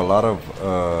have a lot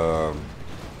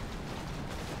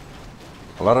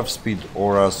of speed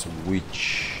auras,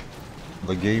 which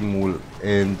the game will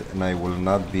end and I will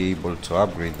not be able to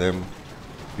upgrade them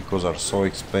because are so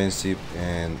expensive,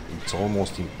 and it's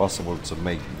almost impossible to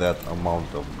make that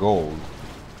amount of gold.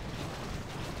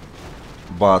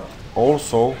 But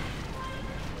also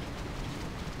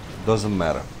doesn't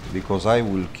matter because I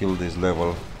will kill this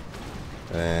level,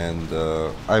 and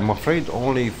I'm afraid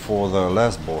only for the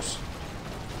last boss.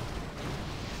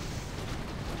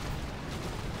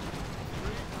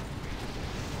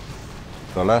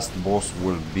 The last boss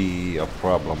will be a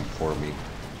problem for me,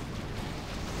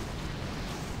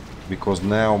 because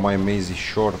now my maze is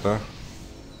shorter,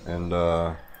 and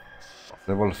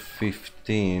Level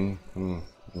 15.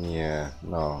 Yeah,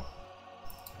 no.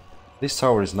 This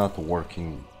tower is not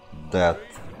working that.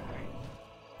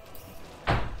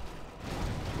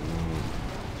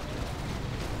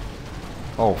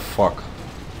 Oh fuck.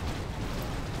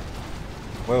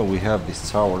 Well, we have these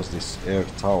towers, these air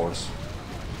towers.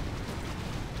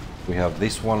 We have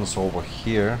these ones over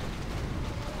here.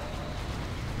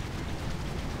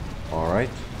 Alright.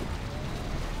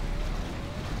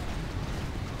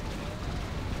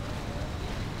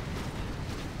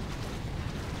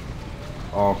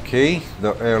 Okay,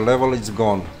 the air level is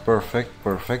gone. Perfect,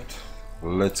 perfect.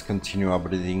 Let's continue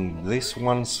upgrading these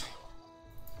ones.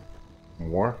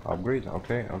 More upgrade.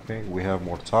 Okay, okay. We have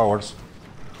more towers.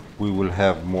 We will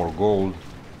have more gold.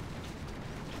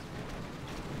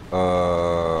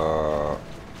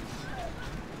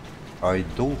 I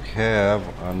do have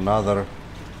another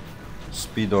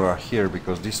speed aura here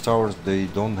because these towers, they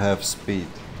don't have speed.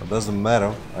 It doesn't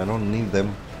matter. I don't need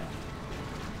them.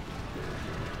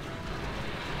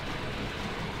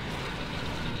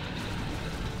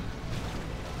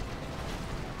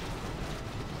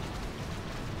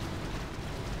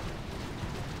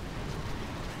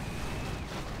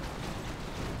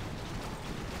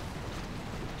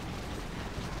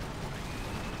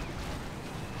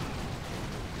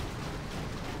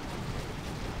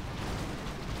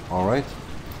 Alright,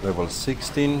 level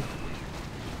 16.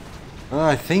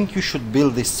 I think you should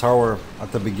build this tower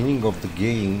at the beginning of the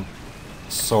game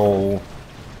so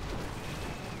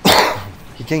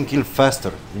he can kill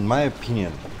faster, in my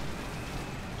opinion.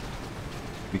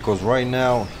 Because right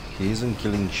now he isn't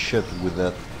killing shit with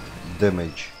that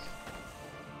damage.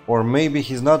 Or maybe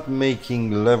he's not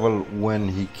making level when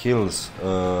he kills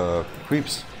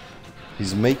creeps.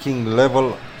 He's making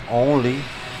level only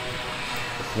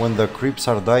when the creeps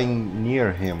are dying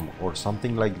near him or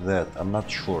something like that. I'm not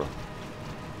sure.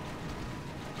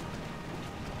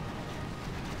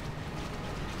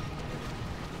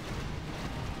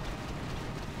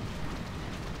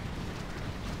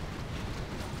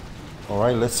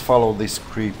 Alright, let's follow these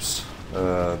creeps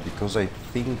because I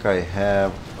think I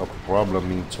have a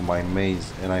problem into my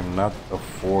maze and I don't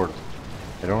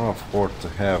afford to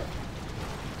have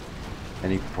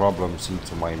any problems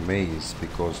into my maze,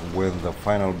 because when the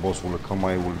final boss will come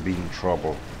I will be in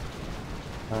trouble.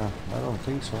 I don't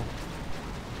think so.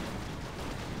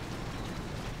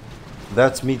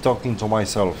 That's me talking to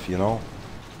myself, you know?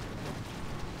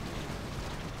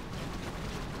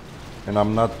 And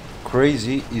I'm not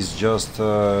crazy, it's just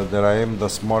that I am the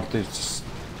smartest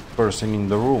person in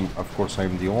the room. Of course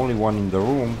I'm the only one in the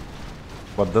room,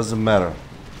 but doesn't matter.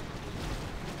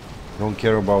 Don't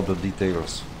care about the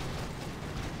details.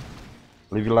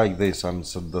 Leave it like this, I'm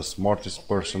the smartest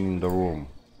person in the room.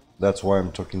 That's why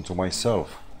I'm talking to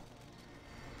myself.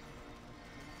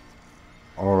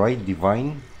 Alright,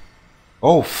 divine.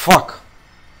 Oh fuck!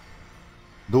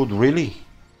 Dude, really?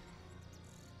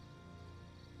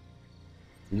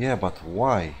 Yeah, but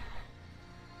why?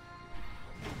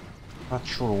 Not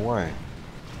sure why.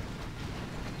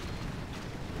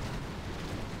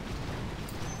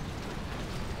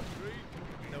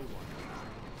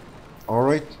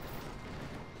 Alright.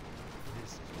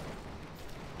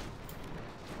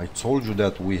 I told you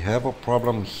that we have a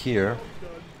problem here.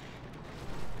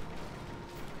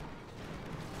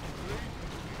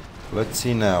 Let's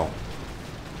see now.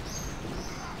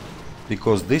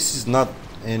 Because this is not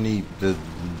any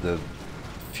the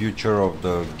future of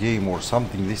the game or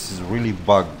something. This is really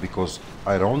bugged because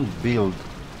I don't build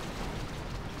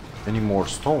any more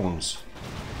stones.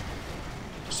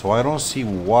 So I don't see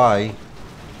why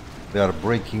they are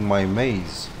breaking my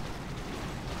maze.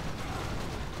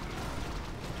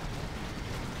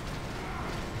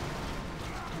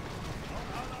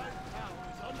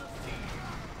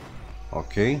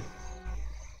 Okay.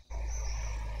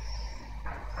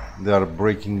 They are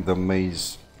breaking the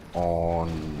maze on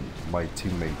my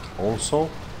teammate also.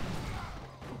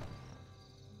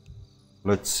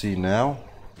 Let's see now.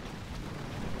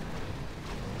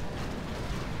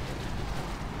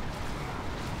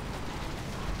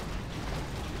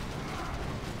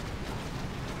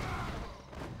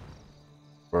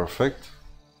 Perfect.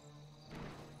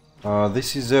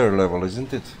 This is their level,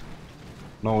 isn't it?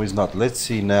 No, it's not. Let's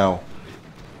see now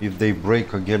if they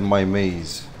break again my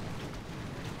maze.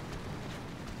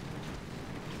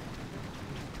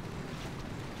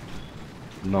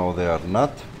 No, they are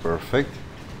not. Perfect.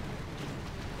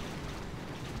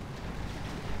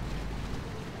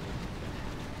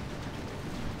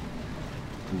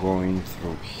 Going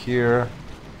through here,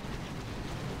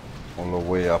 all the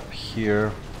way up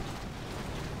here.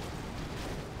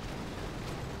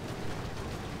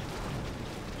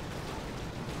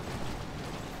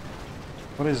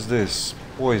 What is this?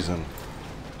 Poison.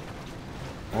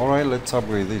 Alright, let's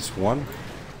upgrade this one.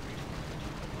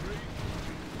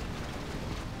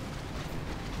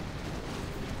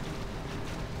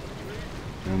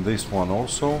 And this one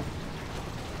also.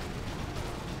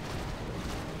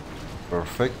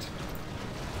 Perfect.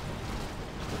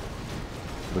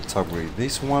 Let's upgrade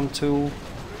this one too.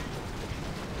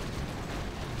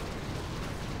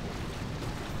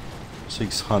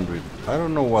 600. I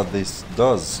don't know what this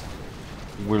does.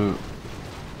 Will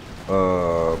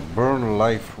burn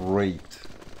life rate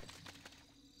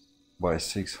by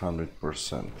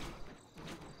 600%.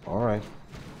 Alright.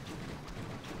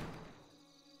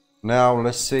 Now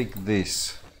let's take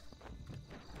this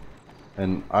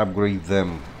and upgrade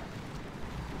them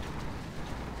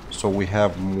so we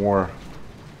have more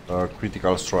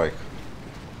critical strike.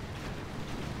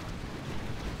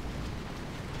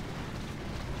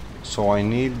 So I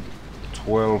need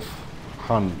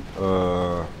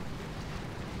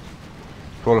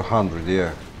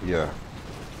 1200, yeah.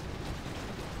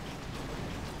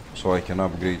 So I can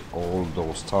upgrade all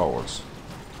those towers.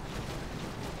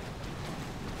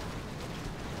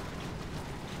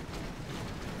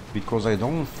 Because I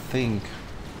don't think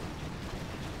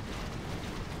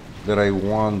that I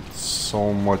want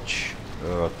so much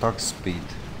attack speed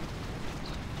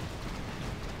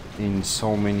in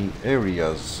so many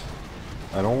areas.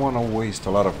 I don't want to waste a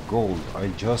lot of gold. I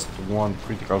just want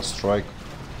critical strike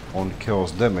on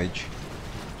chaos damage,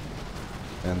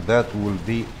 and that will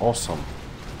be awesome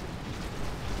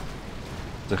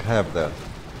to have that.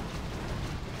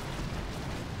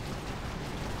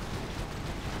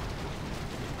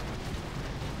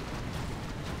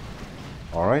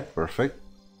 Alright, perfect.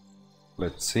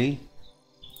 Let's see.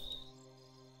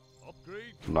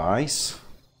 Nice.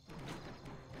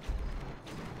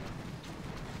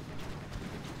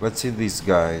 Let's see these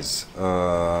guys.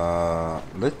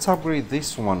 Let's upgrade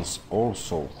these ones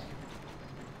also.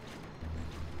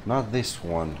 Not this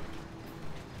one,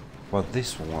 but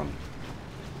this one.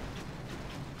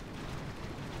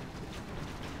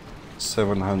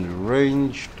 700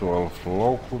 range, 12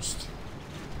 locust,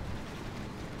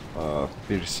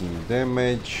 piercing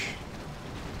damage.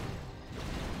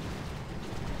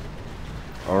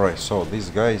 Alright, so these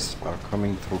guys are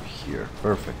coming through here.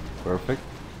 Perfect, perfect.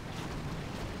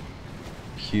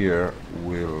 Here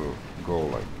will go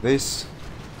like this.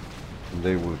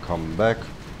 They will come back.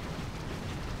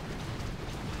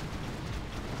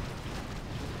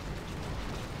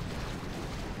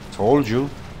 Told you.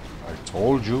 I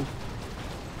told you.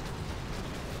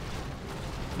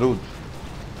 Dude,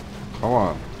 come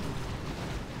on.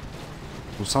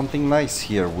 Do something nice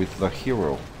here with the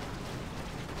hero.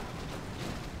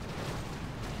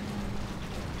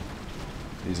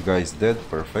 This guy is dead,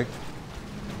 perfect.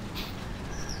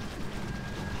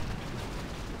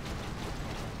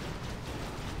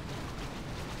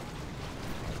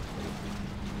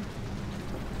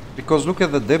 Because look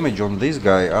at the damage on this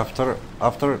guy. After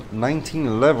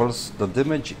 19 levels, the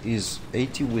damage is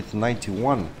 80 with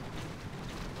 91.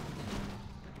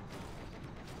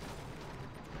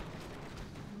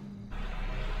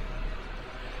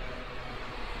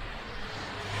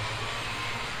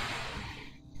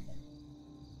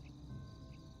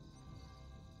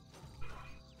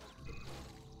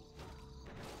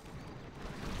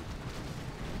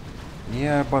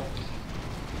 Yeah, but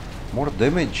more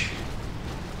damage.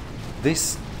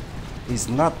 This is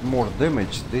not more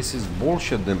damage. This is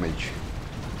bullshit damage.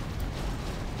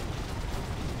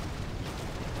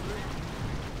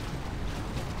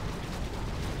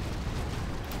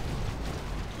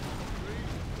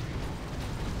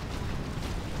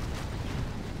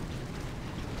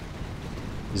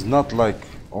 It's not like,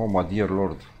 oh my dear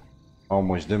lord, how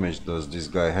much damage does this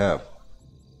guy have?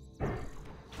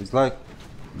 It's like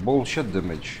bullshit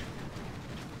damage.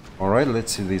 Alright,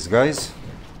 let's see these guys.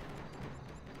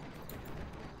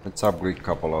 Let's upgrade a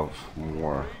couple of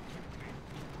more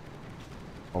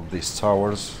of these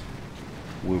towers.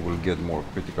 We will get more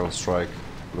critical strike.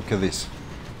 Look at this.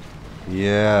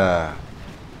 Yeah.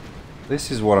 This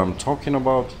is what I'm talking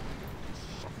about.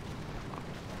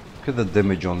 Look at the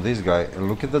damage on this guy and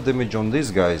look at the damage on these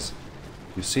guys.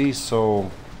 You see, so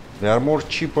they are more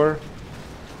cheaper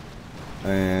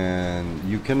and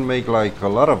you can make like a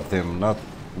lot of them, not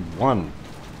one.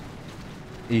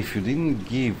 If you didn't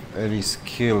give any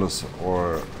skills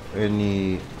or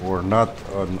not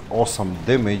an awesome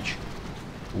damage,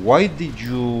 why did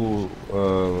you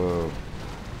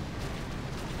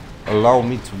allow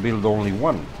me to build only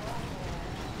one?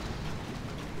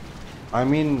 I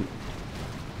mean,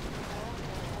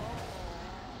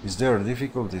 is there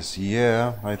difficulties?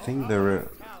 Yeah, I think there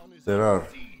are.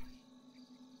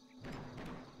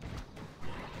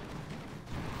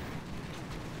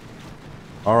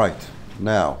 Alright,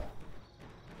 now.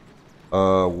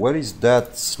 Where is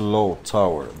that slow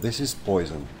tower? This is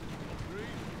poison.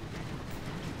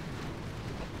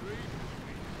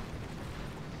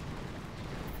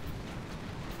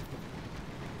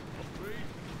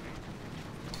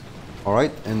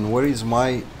 Alright, and where is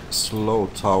my slow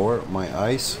tower? My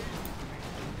ice?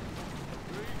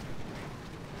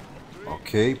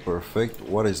 Okay, perfect.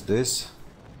 What is this?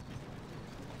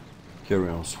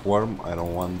 Carrion Swarm. I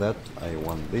don't want that. I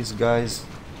want these guys.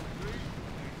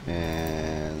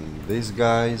 And these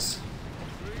guys.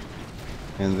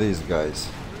 And these guys.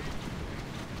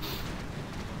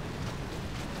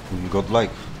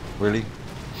 Godlike. Really?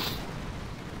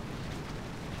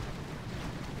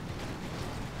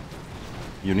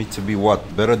 You need to be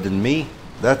what? Better than me?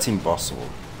 That's impossible.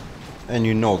 And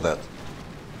you know that.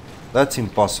 That's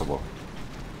impossible.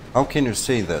 How can you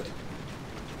say that?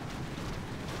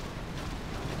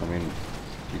 I mean,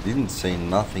 he didn't say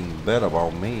nothing bad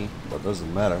about me, but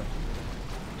doesn't matter.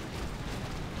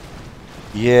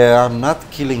 Yeah, I'm not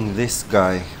killing this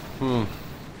guy.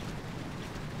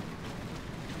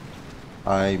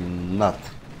 I'm not.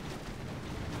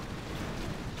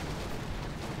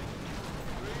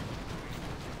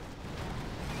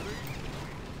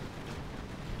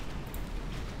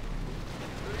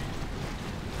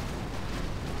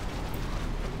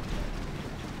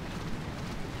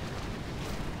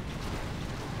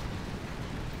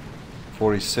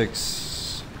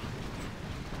 $46,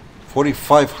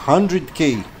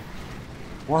 4,500k.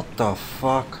 What the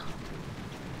fuck?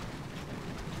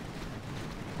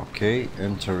 Okay,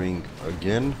 entering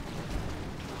again.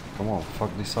 Come on,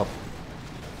 fuck this up.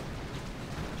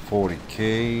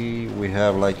 40k. We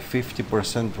have like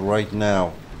 50% right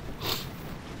now.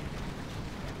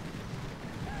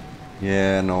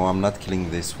 Yeah, no, I'm not killing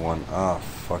this one. Ah,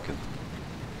 fuck it.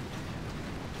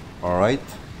 Alright,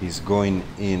 he's going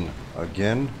in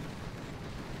again.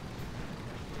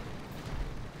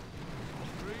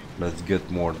 Let's get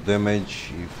more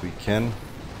damage if we can.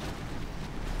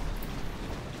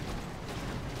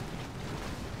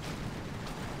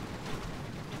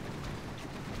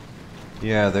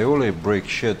 Yeah, they only break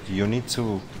shit. You need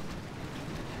to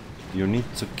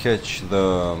catch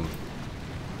the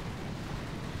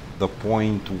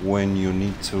point when you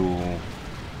need to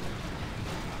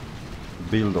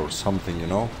build or something, you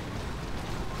know,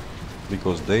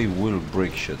 because they will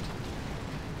break shit.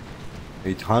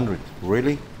 800,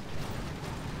 really?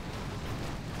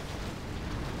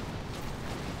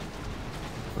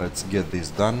 Let's get this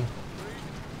done.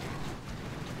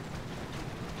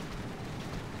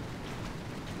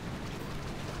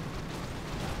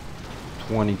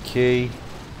 $20k.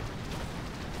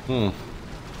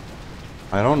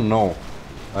 I don't know.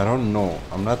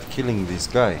 I'm not killing this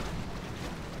guy.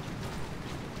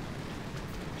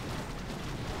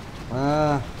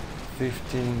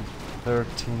 15,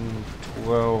 13,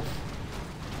 12.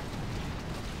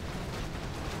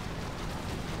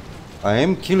 I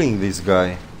am killing this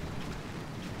guy.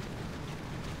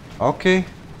 Okay,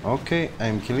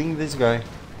 I'm killing this guy.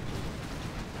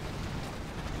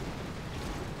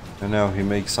 And now he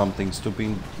makes something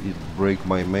stupid. It break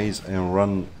my maze and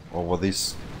run over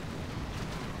this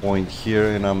point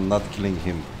here, and I'm not killing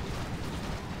him.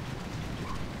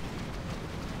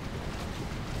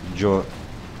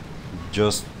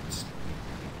 Just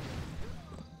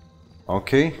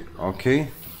okay,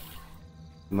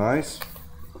 nice,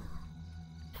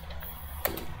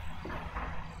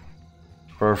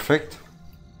 perfect.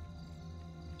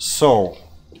 So,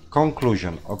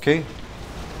 conclusion, okay?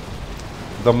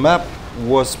 The map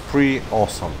was pretty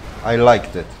awesome. I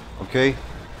liked it, okay?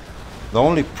 The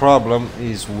only problem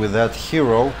is with that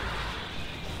hero,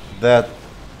 that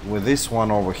with this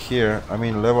one over here, I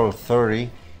mean level 30,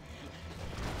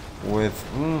 with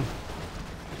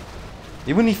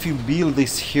even if you build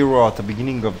this hero at the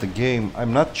beginning of the game,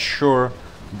 I'm not sure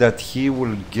that he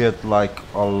will get like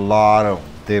a lot of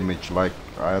damage, like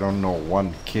I don't know,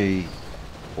 1k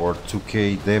or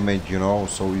 2k damage, you know,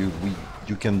 so you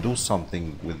can do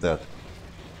something with that.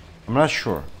 I'm not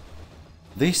sure.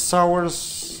 These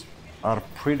towers are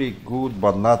pretty good,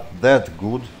 but not that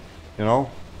good, you know.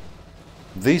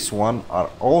 These one are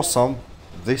awesome.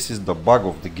 This is the bug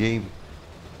of the game.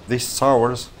 These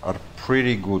towers are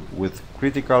pretty good with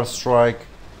critical strike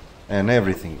and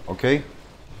everything, okay?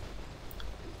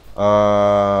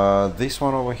 This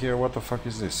one over here, what the fuck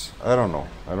is this? I don't know.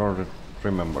 I don't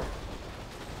remember.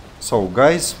 So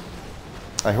guys,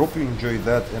 I hope you enjoyed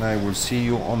that, and I will see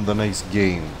you on the next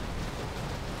game.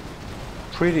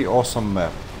 Pretty awesome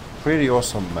map.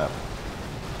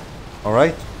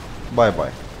 Alright? Bye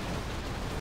bye.